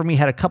Senorita for me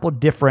had a couple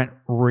different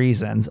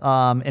reasons,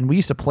 and we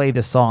used to play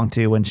this song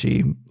too when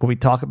we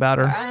talk about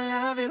her.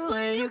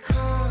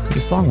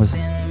 This song was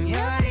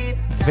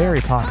very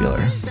popular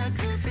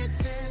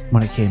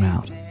when it came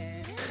out.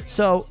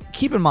 So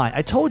keep in mind,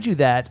 I told you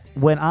that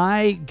when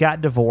I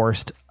got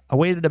divorced, I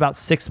waited about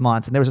 6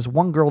 months, and there was this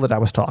one girl that I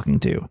was talking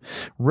to.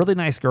 Really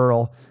nice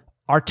girl.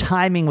 Our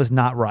timing was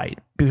not right.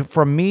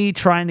 From me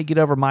trying to get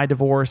over my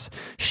divorce,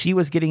 she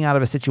was getting out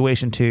of a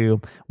situation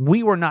too.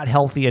 We were not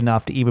healthy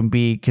enough to even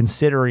be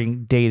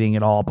considering dating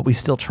at all, but we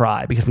still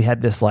tried because we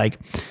had this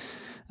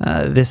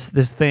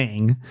this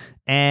thing.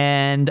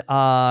 And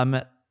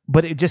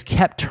but it just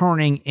kept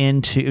turning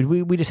into,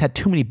 we just had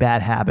too many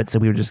bad habits that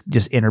we would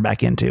just enter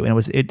back into.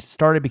 And it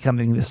started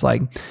becoming this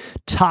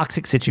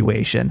toxic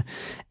situation.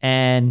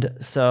 And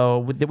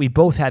so that we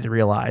both had to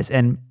realize.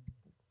 And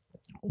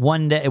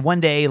one day,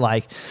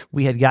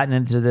 we had gotten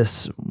into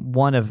this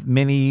one of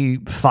many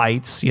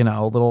fights,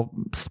 little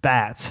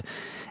spats,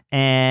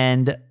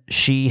 and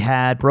she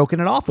had broken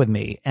it off with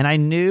me. And I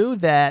knew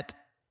that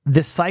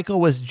this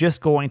cycle was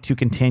just going to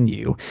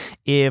continue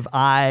if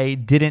I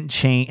didn't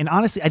change. And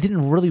honestly, I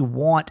didn't really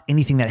want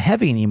anything that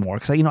heavy anymore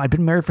because I'd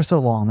been married for so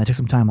long. I took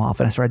some time off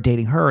and I started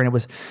dating her, and it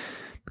was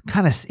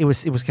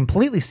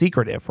completely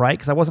secretive, right?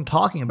 Because I wasn't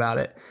talking about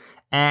it,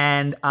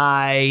 and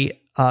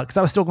because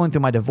I was still going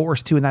through my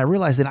divorce too, and I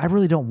realized that I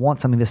really don't want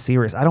something this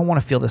serious. I don't want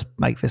to feel this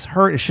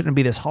hurt. It shouldn't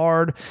be this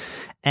hard.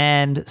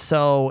 And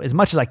so, as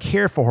much as I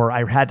cared for her,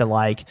 I had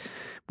to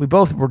we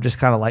both were just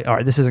kind of all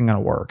right, this isn't going to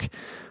work.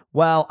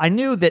 Well, I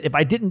knew that if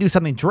I didn't do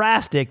something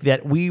drastic,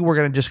 that we were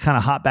going to just kind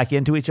of hop back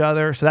into each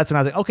other. So that's when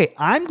I was like, okay,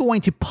 I'm going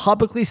to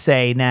publicly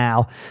say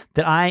now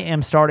that I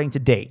am starting to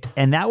date.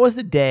 And that was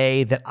the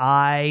day that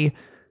I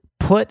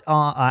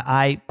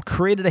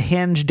created a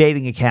Hinge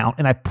dating account,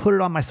 and I put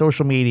it on my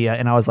social media,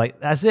 and I was like,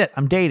 that's it.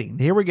 I'm dating.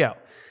 Here we go.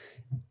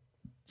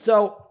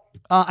 So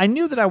I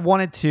knew that I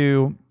wanted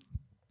to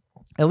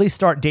at least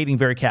start dating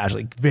very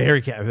casually,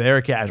 very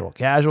casual.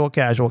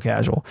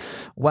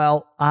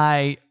 Well,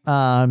 I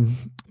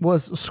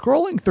was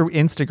scrolling through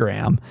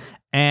Instagram,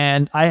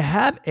 And I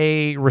had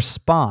a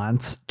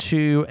response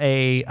to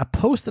a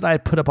post that I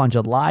had put up on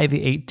July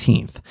the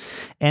 18th.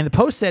 And the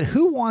post said,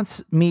 "Who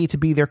wants me to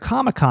be their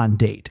Comic-Con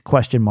date?" ?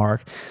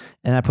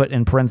 And I put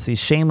in parentheses,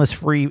 "shameless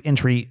free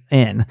entry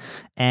in."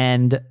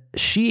 And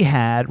she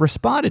had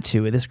responded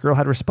to it. This girl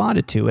had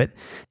responded to it.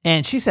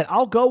 And she said,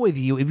 "I'll go with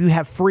you if you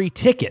have free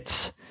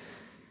tickets."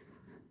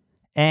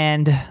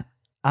 And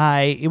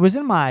it was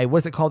in my,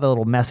 what's it called, the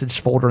little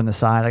message folder on the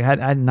side. Like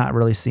I had not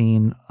really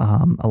seen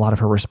a lot of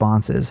her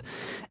responses.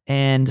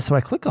 And so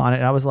I click on it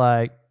and I was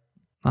like,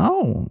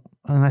 oh,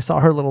 and I saw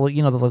her little,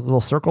 the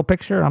little circle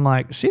picture. I'm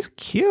like, she's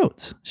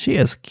cute. She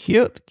is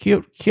cute. She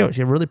had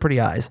really pretty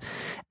eyes.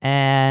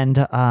 And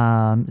but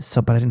I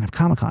didn't have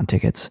Comic-Con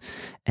tickets.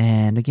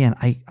 And again,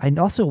 I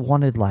also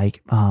wanted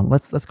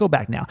let's go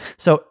back now.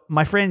 So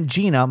my friend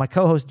Gina, my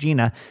co-host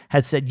Gina,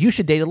 had said, you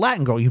should date a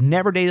Latin girl. You've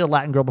never dated a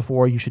Latin girl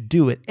before. You should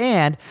do it.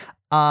 And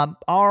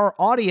our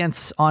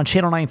audience on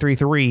Channel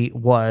 933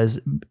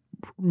 was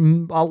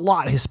a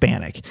lot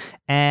Hispanic.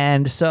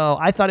 And so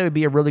I thought it would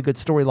be a really good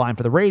storyline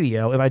for the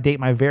radio if I date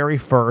my very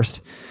first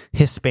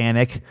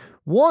Hispanic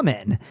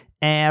woman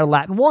and a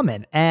Latin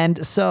woman.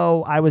 And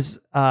so I was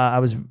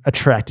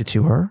attracted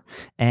to her,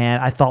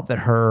 and I thought that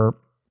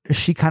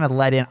she kind of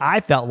let in, I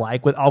felt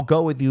like, with "I'll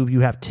go with you if you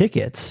have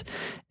tickets."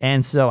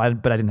 And so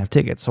but I didn't have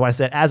tickets. So I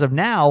said, "As of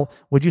now,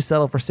 would you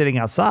settle for sitting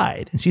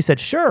outside?" And she said,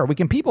 "Sure, we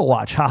can people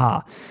watch.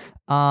 Haha."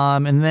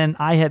 And then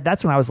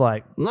that's when I was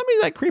like, let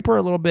me creep her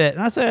a little bit.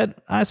 And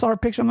I saw her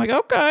picture. I'm like,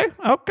 okay.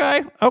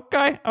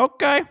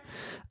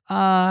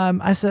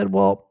 I said,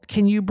 well,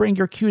 can you bring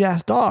your cute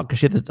ass dog? Cause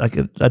she had this,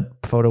 a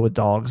photo with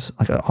dogs,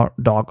 like a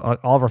dog.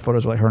 All of her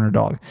photos were like her and her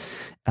dog.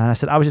 And I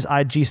said, I was just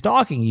IG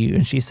stalking you.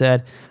 And she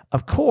said,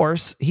 of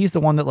course, he's the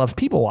one that loves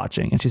people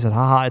watching. And she said,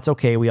 haha, it's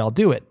okay. We all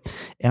do it.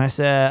 And I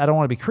said, I don't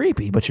want to be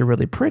creepy, but you're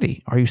really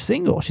pretty. Are you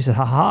single? She said,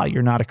 haha,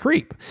 you're not a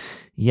creep.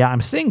 Yeah,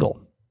 I'm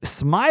single.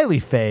 Smiley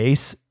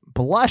face,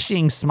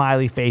 blushing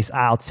smiley face,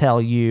 I'll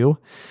tell you.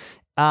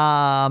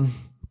 I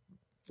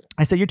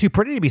said, you're too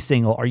pretty to be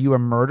single. Are you a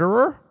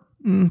murderer?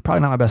 Probably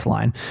not my best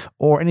line.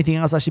 Or anything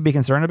else I should be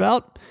concerned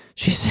about?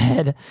 She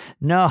said,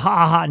 no,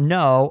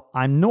 no,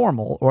 I'm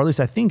normal, or at least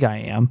I think I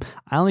am.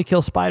 I only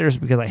kill spiders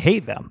because I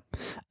hate them.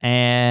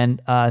 And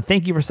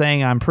thank you for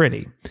saying I'm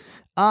pretty.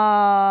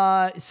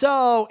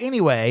 So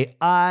anyway,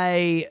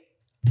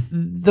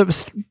 the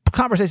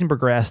conversation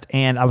progressed,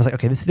 and I was like,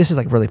 okay, this is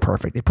really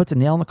perfect. It puts a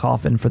nail in the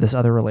coffin for this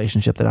other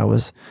relationship that I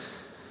was,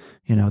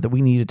 that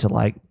we needed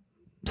to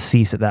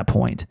cease at that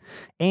point.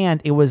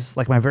 And it was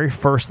my very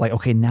first,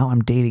 okay, now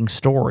I'm dating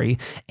story,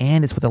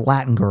 and it's with a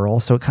Latin girl.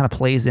 So it kind of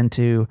plays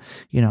into,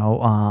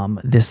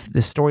 this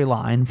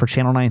storyline for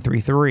Channel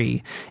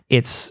 933.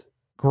 It's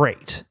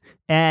great.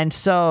 And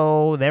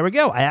so there we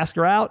go. I asked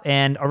her out,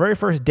 and our very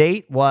first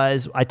date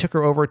was I took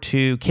her over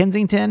to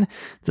Kensington.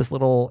 It's this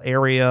little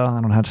area. I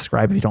don't know how to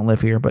describe it if you don't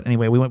live here. But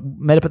anyway, we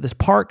met up at this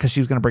park because she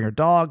was going to bring her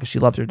dog because she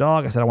loves her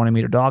dog. I said I want to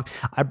meet her dog.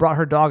 I brought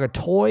her dog a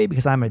toy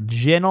because I'm a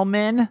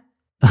gentleman.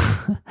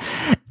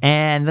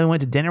 And then we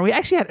went to dinner.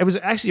 It was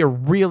actually a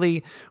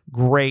really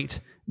great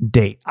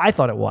date. I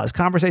thought it was.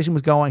 Conversation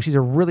was going. She's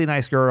a really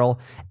nice girl.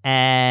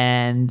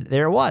 And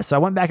there it was. So I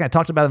went back and I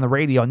talked about it on the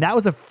radio. And that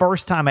was the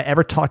first time I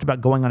ever talked about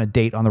going on a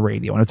date on the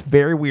radio. And it's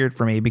very weird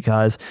for me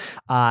because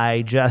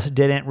I just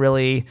didn't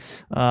really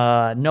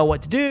know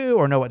what to do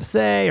or know what to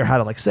say or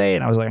how to say it.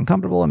 And I was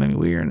uncomfortable. It made me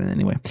weird. And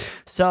anyway,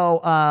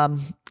 so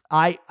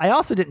I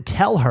also didn't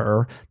tell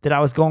her that I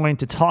was going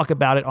to talk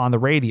about it on the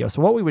radio.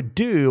 So what we would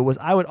do was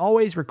I would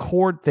always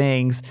record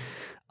things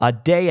a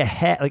day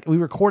ahead. We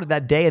recorded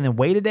that day and then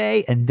wait a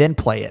day and then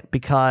play it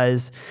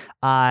because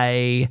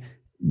I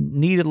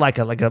needed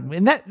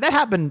and that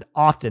happened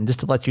often,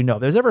 just to let you know.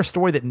 If there's ever a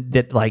story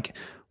that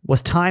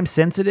was time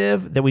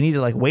sensitive that we needed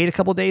to wait a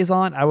couple of days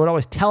on, I would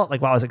always tell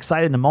it while I was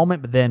excited in the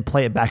moment, but then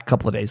play it back a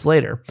couple of days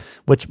later,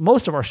 which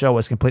most of our show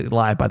was completely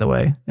live, by the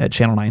way, at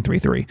Channel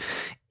 933.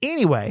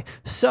 Anyway,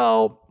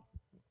 so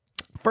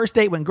first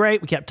date went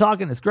great. We kept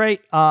talking. It's great.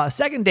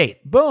 Second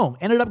date, boom,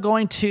 ended up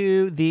going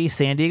to the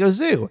San Diego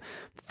Zoo.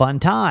 Fun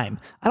time.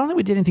 I don't think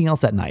we did anything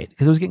else that night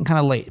because it was getting kind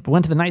of late. But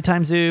went to the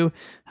nighttime zoo,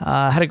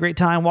 had a great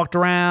time, walked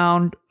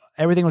around.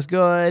 Everything was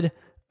good.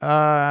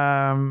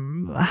 I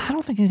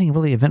don't think anything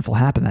really eventful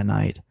happened that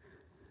night.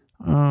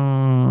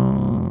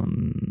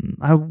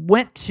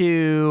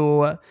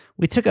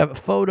 We took a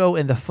photo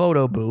in the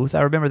photo booth.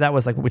 I remember that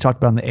was what we talked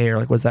about on the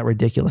air. Was that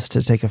ridiculous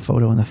to take a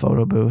photo in the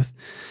photo booth?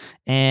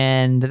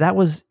 And that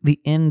was the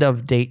end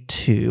of date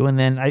 2. And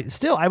then I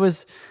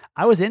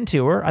was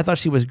into her. I thought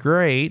she was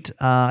great.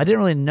 I didn't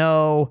really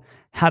know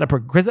how to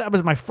progress. That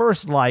was my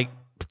first,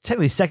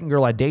 technically second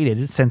girl I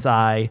dated since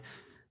I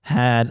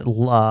had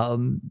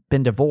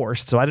been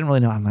divorced. So I didn't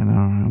really know.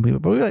 I'm we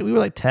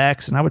would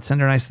text, and I would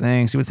send her nice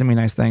things. She would send me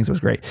nice things. It was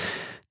great.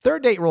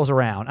 Third date rolls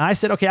around. I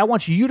said, okay, I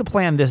want you to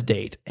plan this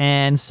date.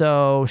 And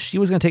so she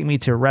was going to take me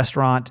to a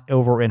restaurant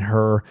over in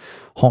her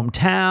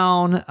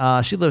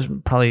hometown. She lives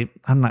probably,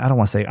 I don't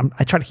want to say,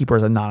 I try to keep her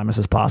as anonymous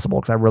as possible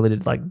because I really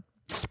did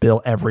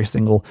spill every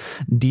single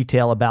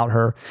detail about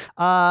her.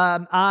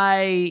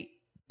 I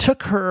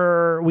took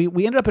her, we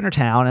ended up in her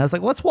town, and I was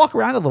like, let's walk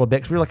around a little bit,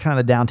 because we were like kind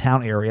of the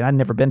downtown area, and I'd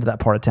never been to that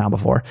part of town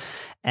before.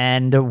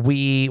 And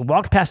we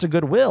walked past a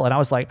Goodwill, and I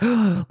was like,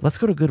 let's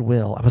go to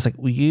Goodwill. I was like,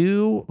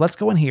 let's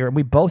go in here, and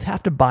we both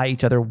have to buy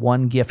each other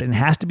one gift, and it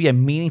has to be a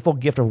meaningful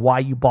gift of why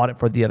you bought it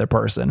for the other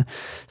person.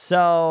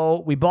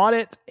 So we bought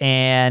it,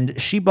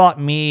 and she bought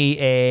me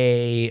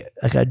a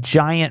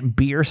giant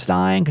beer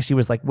stein, because she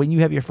was like, when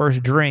you have your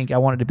first drink, I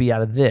want it to be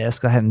out of this,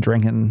 because I hadn't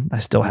drank, and I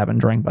still haven't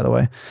drank, by the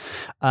way.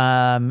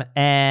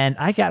 And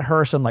I got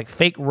her some like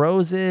fake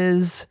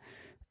roses,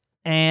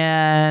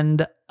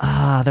 and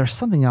there's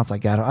something else I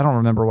got her. I don't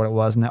remember what it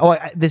was now. Oh,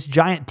 this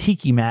giant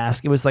tiki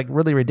mask. It was like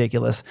really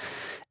ridiculous.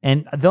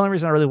 And the only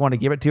reason I really wanted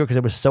to give it to her because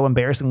it was so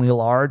embarrassingly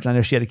large. I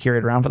know she had to carry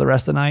it around for the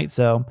rest of the night.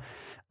 So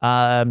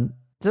that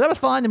was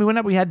fun. Then we went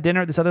up, we had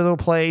dinner at this other little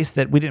place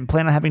that we didn't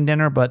plan on having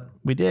dinner, but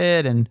we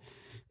did. And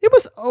it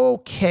was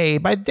okay.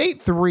 By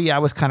date 3, I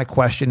was kind of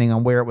questioning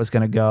on where it was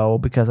going to go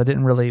because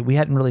we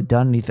hadn't really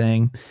done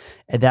anything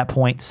at that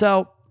point.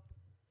 So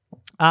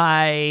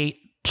I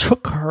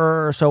took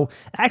her. So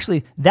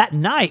actually that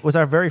night was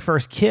our very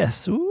first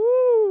kiss.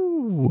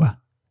 Ooh.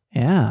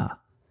 Yeah.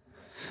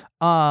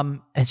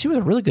 And she was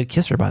a really good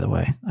kisser, by the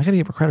way. I got to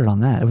give her credit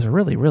on that. It was a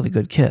really, really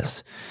good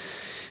kiss.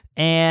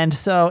 And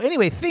so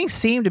anyway, things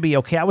seemed to be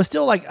okay. I was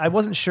still like, I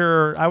wasn't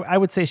sure. I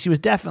would say she was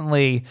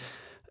definitely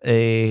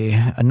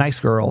a nice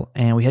girl,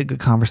 and we had good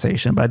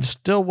conversation, but I just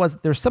still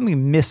there's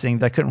something missing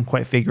that I couldn't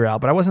quite figure out,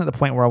 but I wasn't at the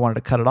point where I wanted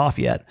to cut it off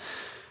yet.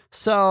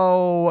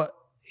 So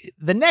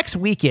the next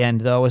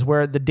weekend, though, is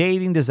where the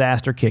dating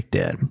disaster kicked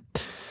in.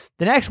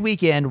 The next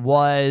weekend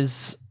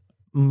was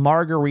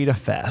Margarita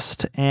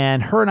Fest,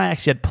 and her and I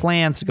actually had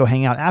plans to go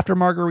hang out after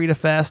Margarita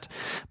Fest.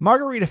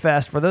 Margarita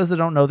Fest, for those that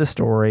don't know the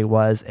story,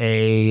 was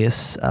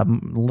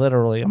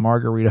literally a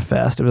Margarita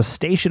Fest. It was a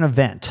station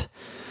event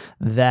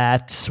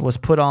that was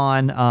put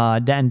on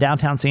in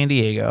downtown San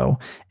Diego,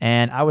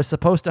 and I was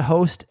supposed to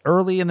host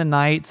early in the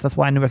night, so that's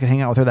why I knew I could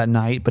hang out with her that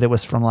night, but it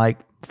was from like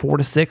 4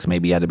 to 6,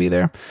 maybe I had to be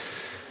there.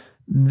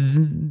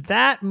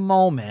 That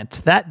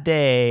moment, that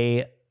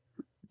day,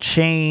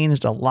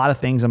 changed a lot of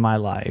things in my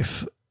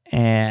life.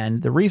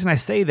 And the reason I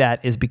say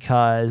that is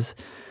because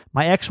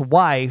my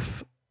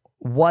ex-wife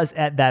was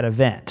at that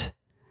event.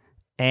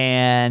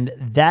 And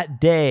that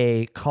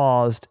day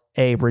caused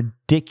a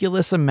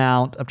ridiculous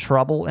amount of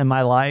trouble in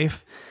my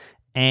life.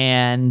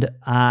 And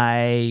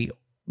I'm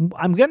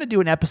going to do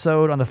an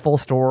episode on the full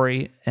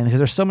story. And because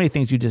there's so many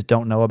things you just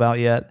don't know about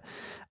yet,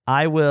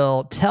 I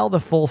will tell the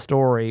full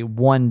story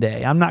one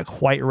day. I'm not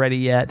quite ready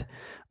yet,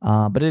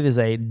 but it is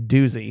a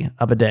doozy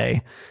of a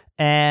day.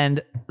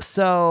 And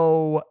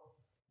so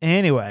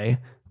anyway,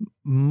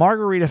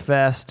 Margarita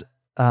Fest,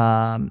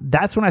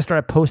 that's when I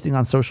started posting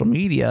on social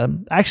media.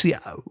 Actually,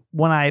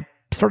 when I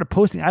started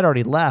posting, I'd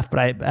already left, but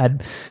I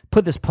had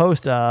put this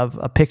post of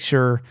a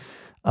picture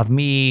of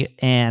me,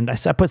 and I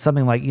put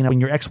something like, when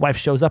your ex-wife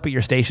shows up at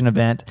your station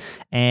event,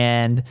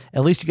 and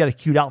at least you got a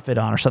cute outfit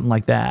on or something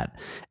like that.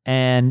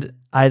 And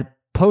I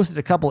posted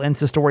a couple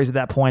Insta stories at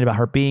that point about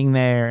her being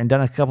there and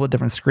done a couple of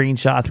different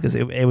screenshots because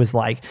it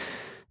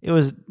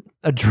was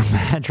a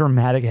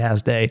dramatic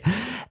ass day.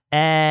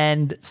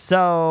 And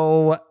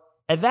so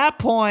at that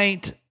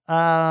point,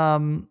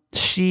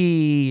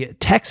 she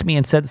texted me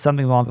and said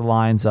something along the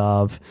lines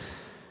of,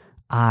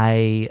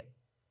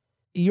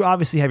 you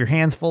obviously have your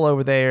hands full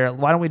over there.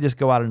 Why don't we just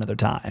go out another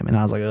time? And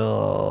I was like,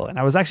 oh, and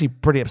I was actually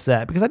pretty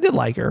upset because I did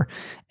like her.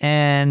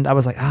 And I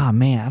was like, oh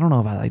man, I don't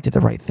know if I did the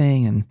right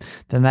thing. And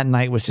then that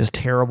night was just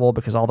terrible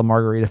because all the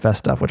Margarita Fest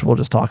stuff, which we'll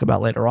just talk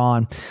about later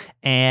on.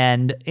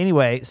 And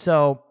anyway,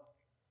 so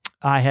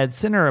I had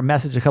sent her a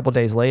message a couple of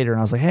days later, and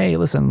I was like, hey,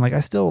 listen, like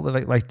I still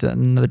like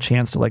another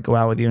chance to like go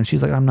out with you. And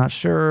she's like, I'm not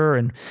sure.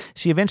 And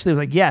she eventually was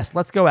like, yes,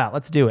 let's go out.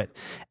 Let's do it.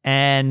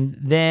 And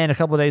then a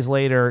couple of days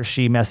later,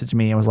 she messaged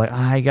me and was like,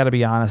 I got to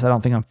be honest, I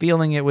don't think I'm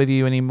feeling it with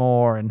you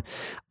anymore. And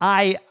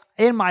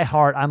in my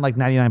heart, I'm like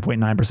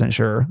 99.9%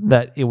 sure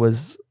that it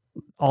was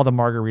all the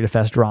Margarita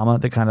Fest drama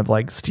that kind of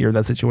like steered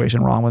that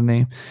situation wrong with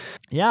me.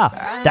 Yeah,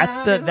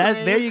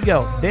 there you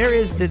go. There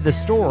is the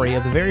story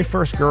of the very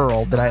first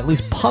girl that I at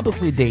least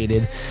publicly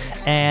dated,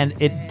 and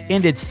it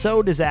ended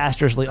so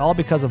disastrously, all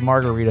because of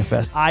Margarita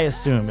Fest. I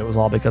assume it was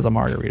all because of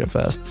Margarita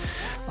Fest.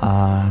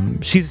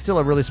 She's still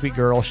a really sweet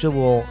girl.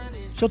 She'll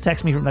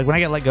text me like when I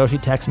get let go. She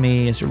texts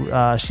me. And she'll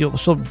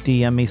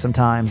DM me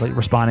sometimes, like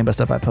responding to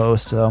stuff I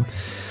post. So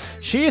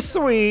she's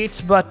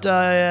sweet, but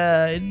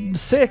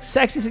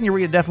Sexy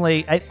Senorita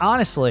definitely,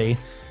 honestly,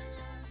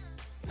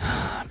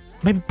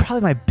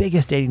 probably my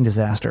biggest dating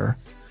disaster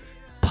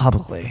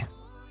publicly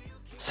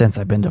since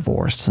I've been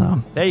divorced.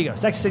 So there you go,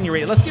 Sexy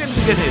Senorita. Let's get into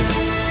the good news.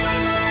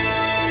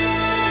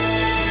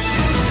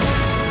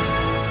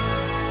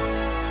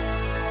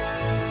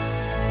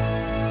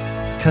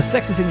 Because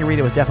Sexy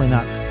Senorita was definitely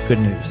not good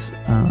news.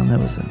 It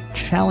was a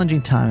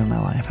challenging time in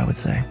my life, I would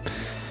say.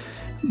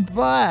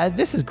 But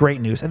this is great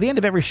news. At the end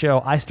of every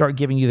show, I start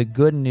giving you the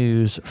good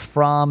news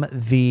from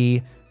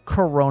the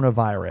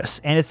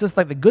coronavirus. And it's just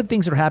like the good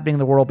things that are happening in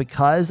the world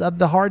because of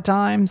the hard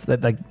times.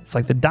 That like it's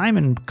like the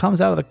diamond comes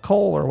out of the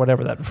coal or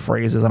whatever that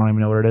phrase is. I don't even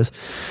know what it is.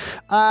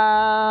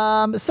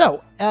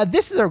 So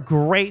this is a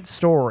great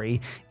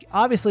story.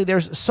 Obviously,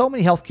 there's so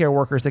many healthcare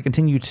workers that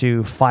continue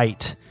to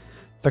fight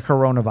the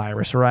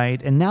coronavirus,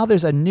 right? And now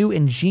there's a new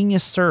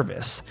ingenious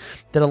service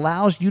that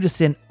allows you to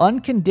send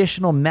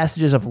unconditional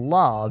messages of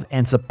love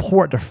and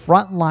support to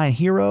frontline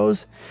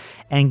heroes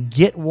and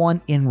get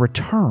one in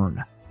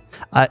return.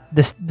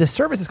 This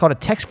service is called a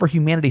Text for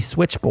Humanity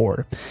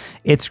switchboard.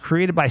 It's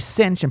created by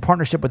Cinch in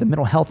partnership with the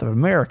Mental Health of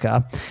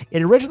America.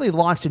 It originally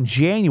launched in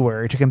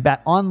January to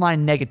combat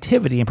online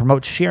negativity and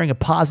promote sharing of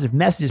positive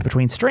messages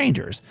between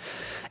strangers.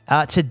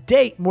 To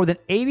date, more than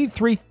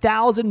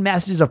 83,000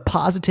 messages of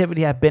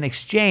positivity have been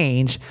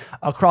exchanged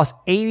across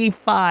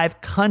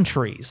 85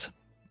 countries.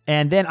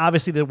 And then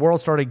obviously the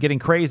world started getting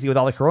crazy with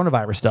all the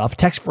coronavirus stuff.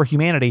 Text for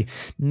Humanity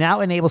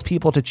now enables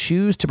people to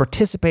choose to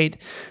participate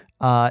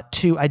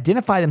to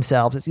identify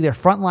themselves as either a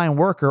frontline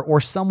worker or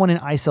someone in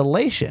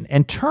isolation.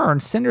 In turn,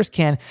 senders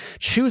can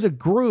choose a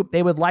group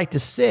they would like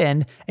to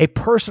send a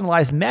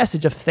personalized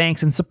message of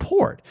thanks and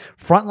support.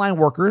 Frontline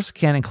workers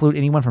can include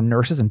anyone from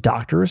nurses and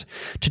doctors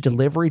to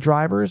delivery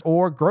drivers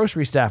or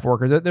grocery staff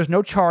workers. There's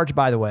no charge,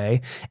 by the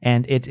way,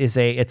 and it's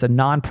a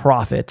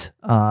nonprofit.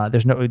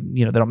 There's no,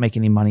 they don't make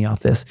any money off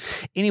this.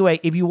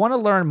 Anyway, if you want to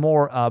learn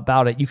more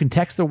about it, you can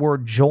text the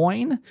word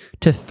join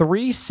to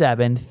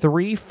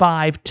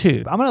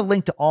 37352. I'm going to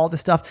link to all this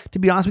stuff. To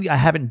be honest with you, I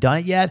haven't done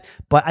it yet,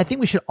 but I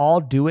think we should all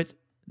do it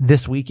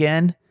this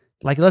weekend.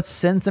 Like, let's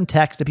send some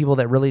text to people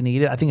that really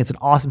need it. I think it's an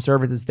awesome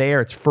service. It's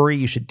there. It's free.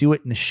 You should do it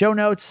in the show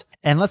notes.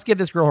 And let's give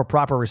this girl her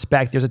proper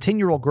respect. There's a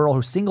 10-year-old girl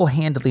who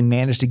single-handedly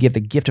managed to give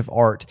the gift of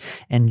art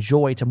and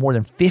joy to more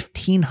than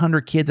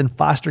 1,500 kids in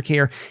foster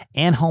care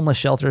and homeless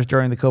shelters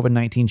during the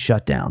COVID-19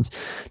 shutdowns.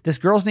 This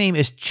girl's name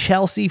is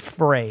Chelsea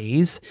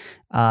Fraze.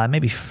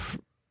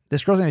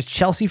 This girl's name is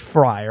Chelsea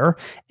Fryer,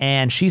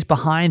 and she's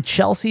behind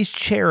Chelsea's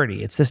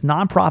Charity. It's this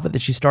nonprofit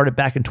that she started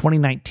back in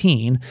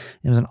 2019.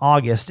 It was in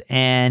August,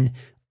 and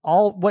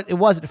all what it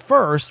was at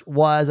first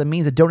was a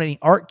means of donating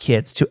art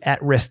kits to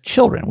at-risk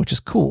children, which is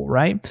cool,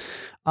 right?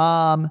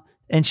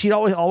 And she'd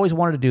always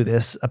wanted to do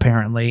this,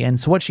 apparently. And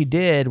so what she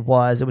did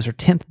was, it was her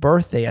 10th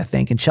birthday, I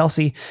think, and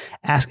Chelsea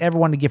asked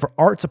everyone to give her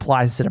art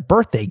supplies instead of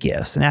birthday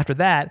gifts. And after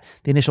that,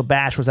 the initial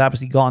batch was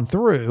obviously gone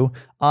through.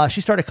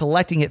 She started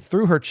collecting it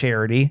through her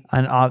charity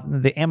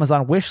on the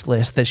Amazon wish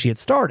list that she had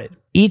started.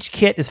 Each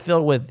kit is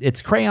filled with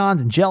its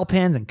crayons and gel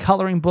pens and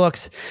coloring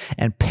books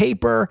and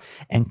paper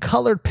and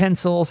colored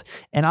pencils.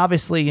 And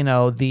obviously,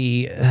 all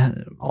the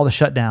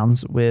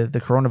shutdowns with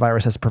the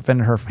coronavirus has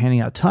prevented her from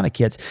handing out a ton of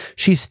kits.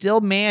 She still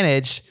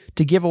managed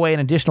to give away an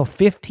additional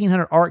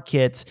 1,500 art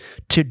kits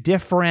to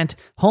different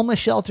homeless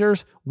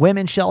shelters,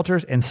 women's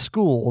shelters, and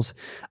schools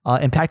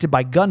impacted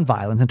by gun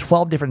violence in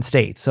 12 different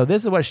states. So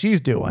this is what she's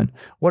doing.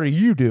 What are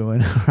you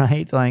doing,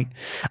 right? Like,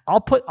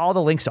 I'll put all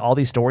the links to all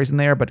these stories in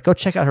there, but go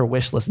check out her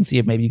wish list and see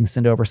if maybe you can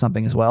send over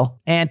something as well.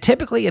 And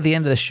typically at the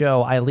end of the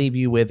show, I leave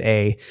you with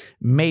a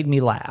made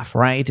me laugh,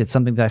 right? It's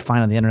something that I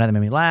find on the internet that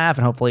made me laugh,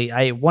 and hopefully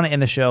I want to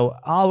end the show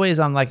always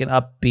on like an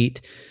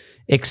upbeat,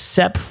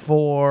 except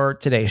for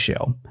today's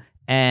show.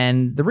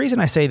 And the reason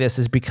I say this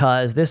is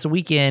because this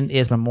weekend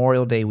is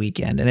Memorial Day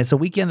weekend, and it's a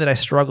weekend that I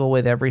struggle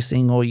with every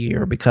single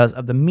year because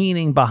of the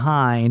meaning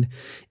behind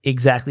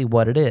exactly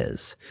what it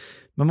is.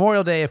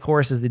 Memorial Day, of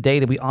course, is the day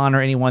that we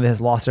honor anyone that has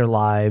lost their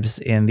lives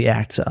in the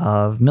act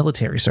of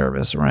military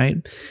service, right?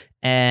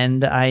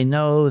 And I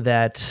know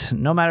that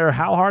no matter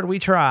how hard we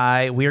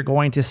try, we are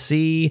going to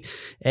see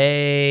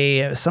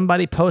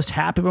somebody post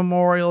Happy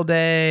Memorial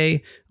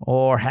Day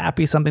or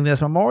Happy something.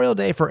 This Memorial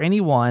Day for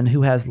anyone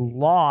who has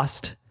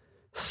lost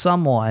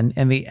someone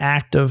in the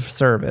act of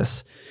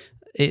service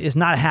is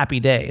not a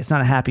happy day. It's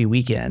not a happy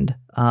weekend.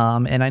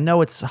 And I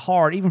know it's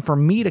hard even for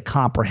me to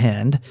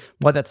comprehend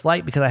what that's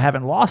like because I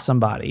haven't lost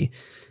somebody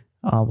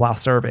while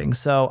serving.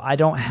 So I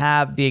don't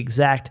have the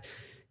exact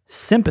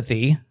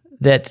sympathy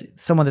that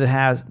someone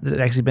that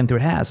actually been through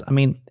it has. I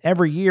mean,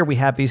 every year we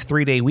have these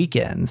 3-day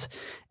weekends,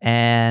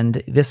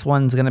 and this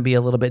one's going to be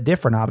a little bit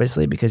different,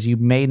 obviously, because you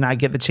may not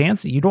get the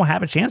chance. You don't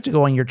have a chance to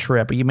go on your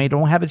trip, or you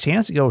don't have a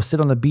chance to go sit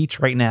on the beach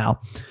right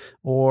now,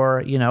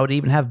 or, to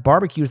even have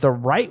barbecues the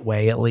right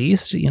way, at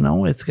least.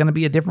 It's going to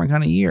be a different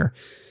kind of year.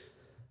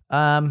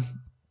 All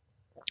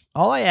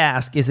I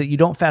ask is that you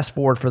don't fast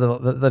forward for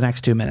the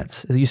next 2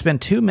 minutes. You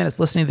spend 2 minutes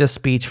listening to this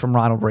speech from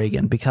Ronald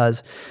Reagan,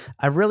 because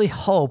I really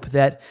hope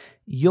that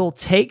you'll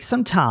take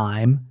some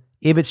time,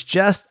 if it's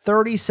just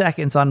 30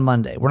 seconds on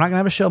Monday. We're not going to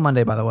have a show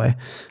Monday, by the way,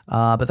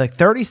 but like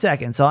 30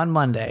 seconds on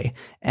Monday,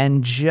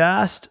 and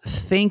just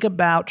think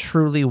about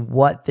truly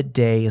what the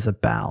day is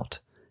about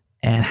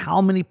and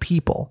how many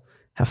people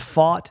have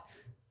fought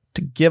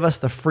to give us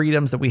the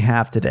freedoms that we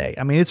have today.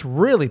 I mean, it's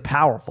really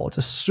powerful. It's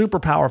a super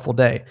powerful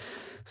day.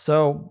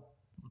 So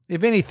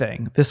if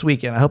anything, this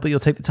weekend, I hope that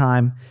you'll take the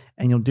time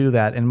and you'll do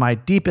that. And my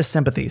deepest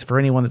sympathies for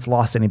anyone that's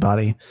lost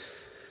anybody.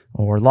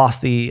 or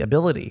lost the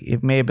ability.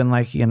 It may have been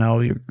like,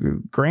 your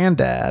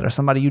granddad or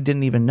somebody you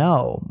didn't even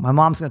know. My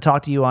mom's going to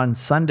talk to you on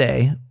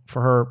Sunday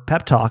for her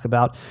pep talk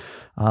about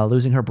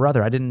losing her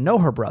brother. I didn't know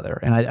her brother,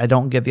 and I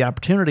don't get the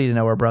opportunity to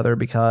know her brother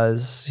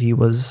because he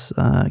was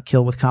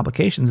killed with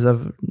complications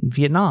of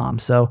Vietnam.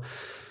 So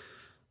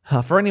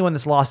for anyone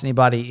that's lost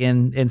anybody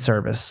in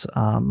service,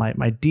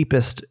 my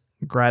deepest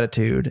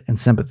gratitude and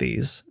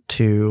sympathies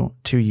to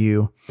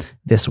you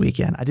this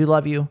weekend. I do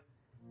love you.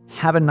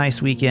 Have a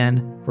nice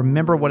weekend.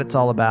 Remember what it's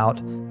all about,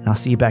 and I'll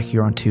see you back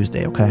here on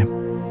Tuesday, okay?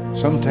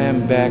 Some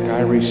time back, I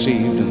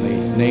received in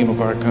the name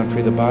of our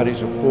country the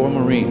bodies of 4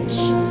 Marines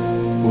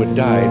who had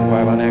died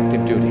while on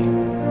active duty.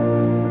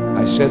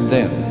 I said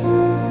then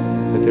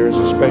that there is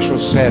a special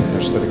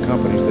sadness that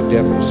accompanies the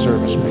death of a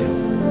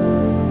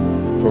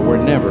serviceman, for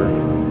we're never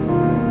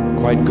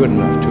quite good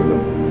enough to them.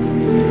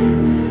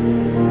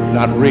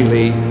 Not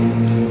really,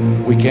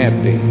 we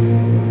can't be,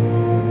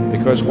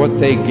 because what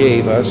they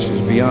gave us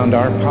is beyond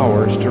our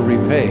powers to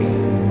repay.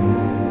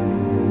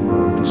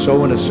 And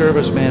so when a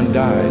serviceman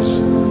dies,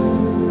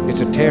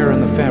 it's a tear in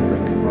the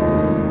fabric,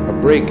 a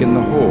break in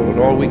the whole, and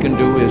all we can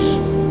do is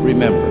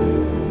remember.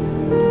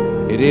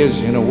 It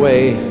is, in a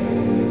way,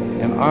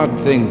 an odd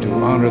thing to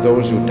honor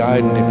those who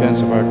died in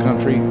defense of our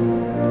country,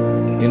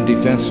 in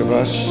defense of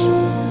us,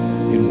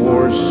 in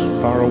wars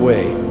far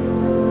away.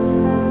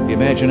 The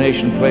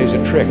imagination plays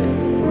a trick.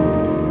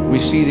 We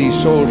see these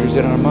soldiers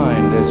in our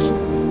mind as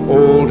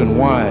old and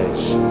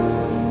wise.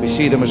 We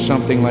see them as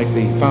something like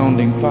the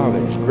founding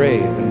fathers,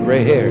 grave and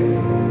gray-haired.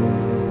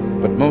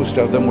 But most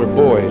of them were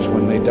boys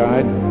when they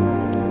died,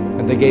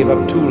 and they gave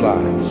up 2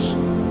 lives,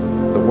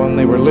 the one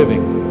they were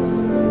living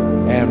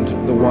and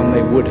the one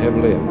they would have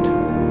lived.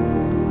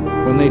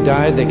 When they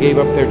died, they gave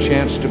up their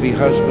chance to be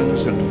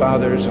husbands and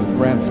fathers and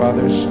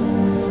grandfathers.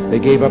 They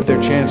gave up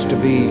their chance to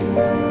be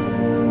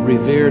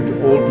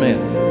revered old men.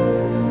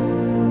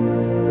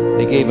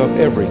 They gave up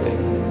everything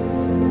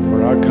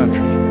for our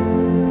country,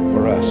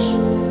 for us.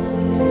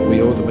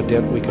 We owe them a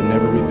debt we can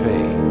never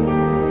repay.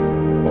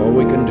 All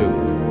we can do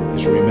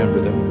is remember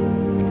them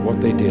and what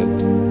they did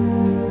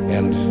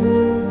and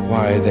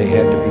why they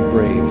had to be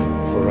brave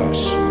for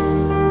us.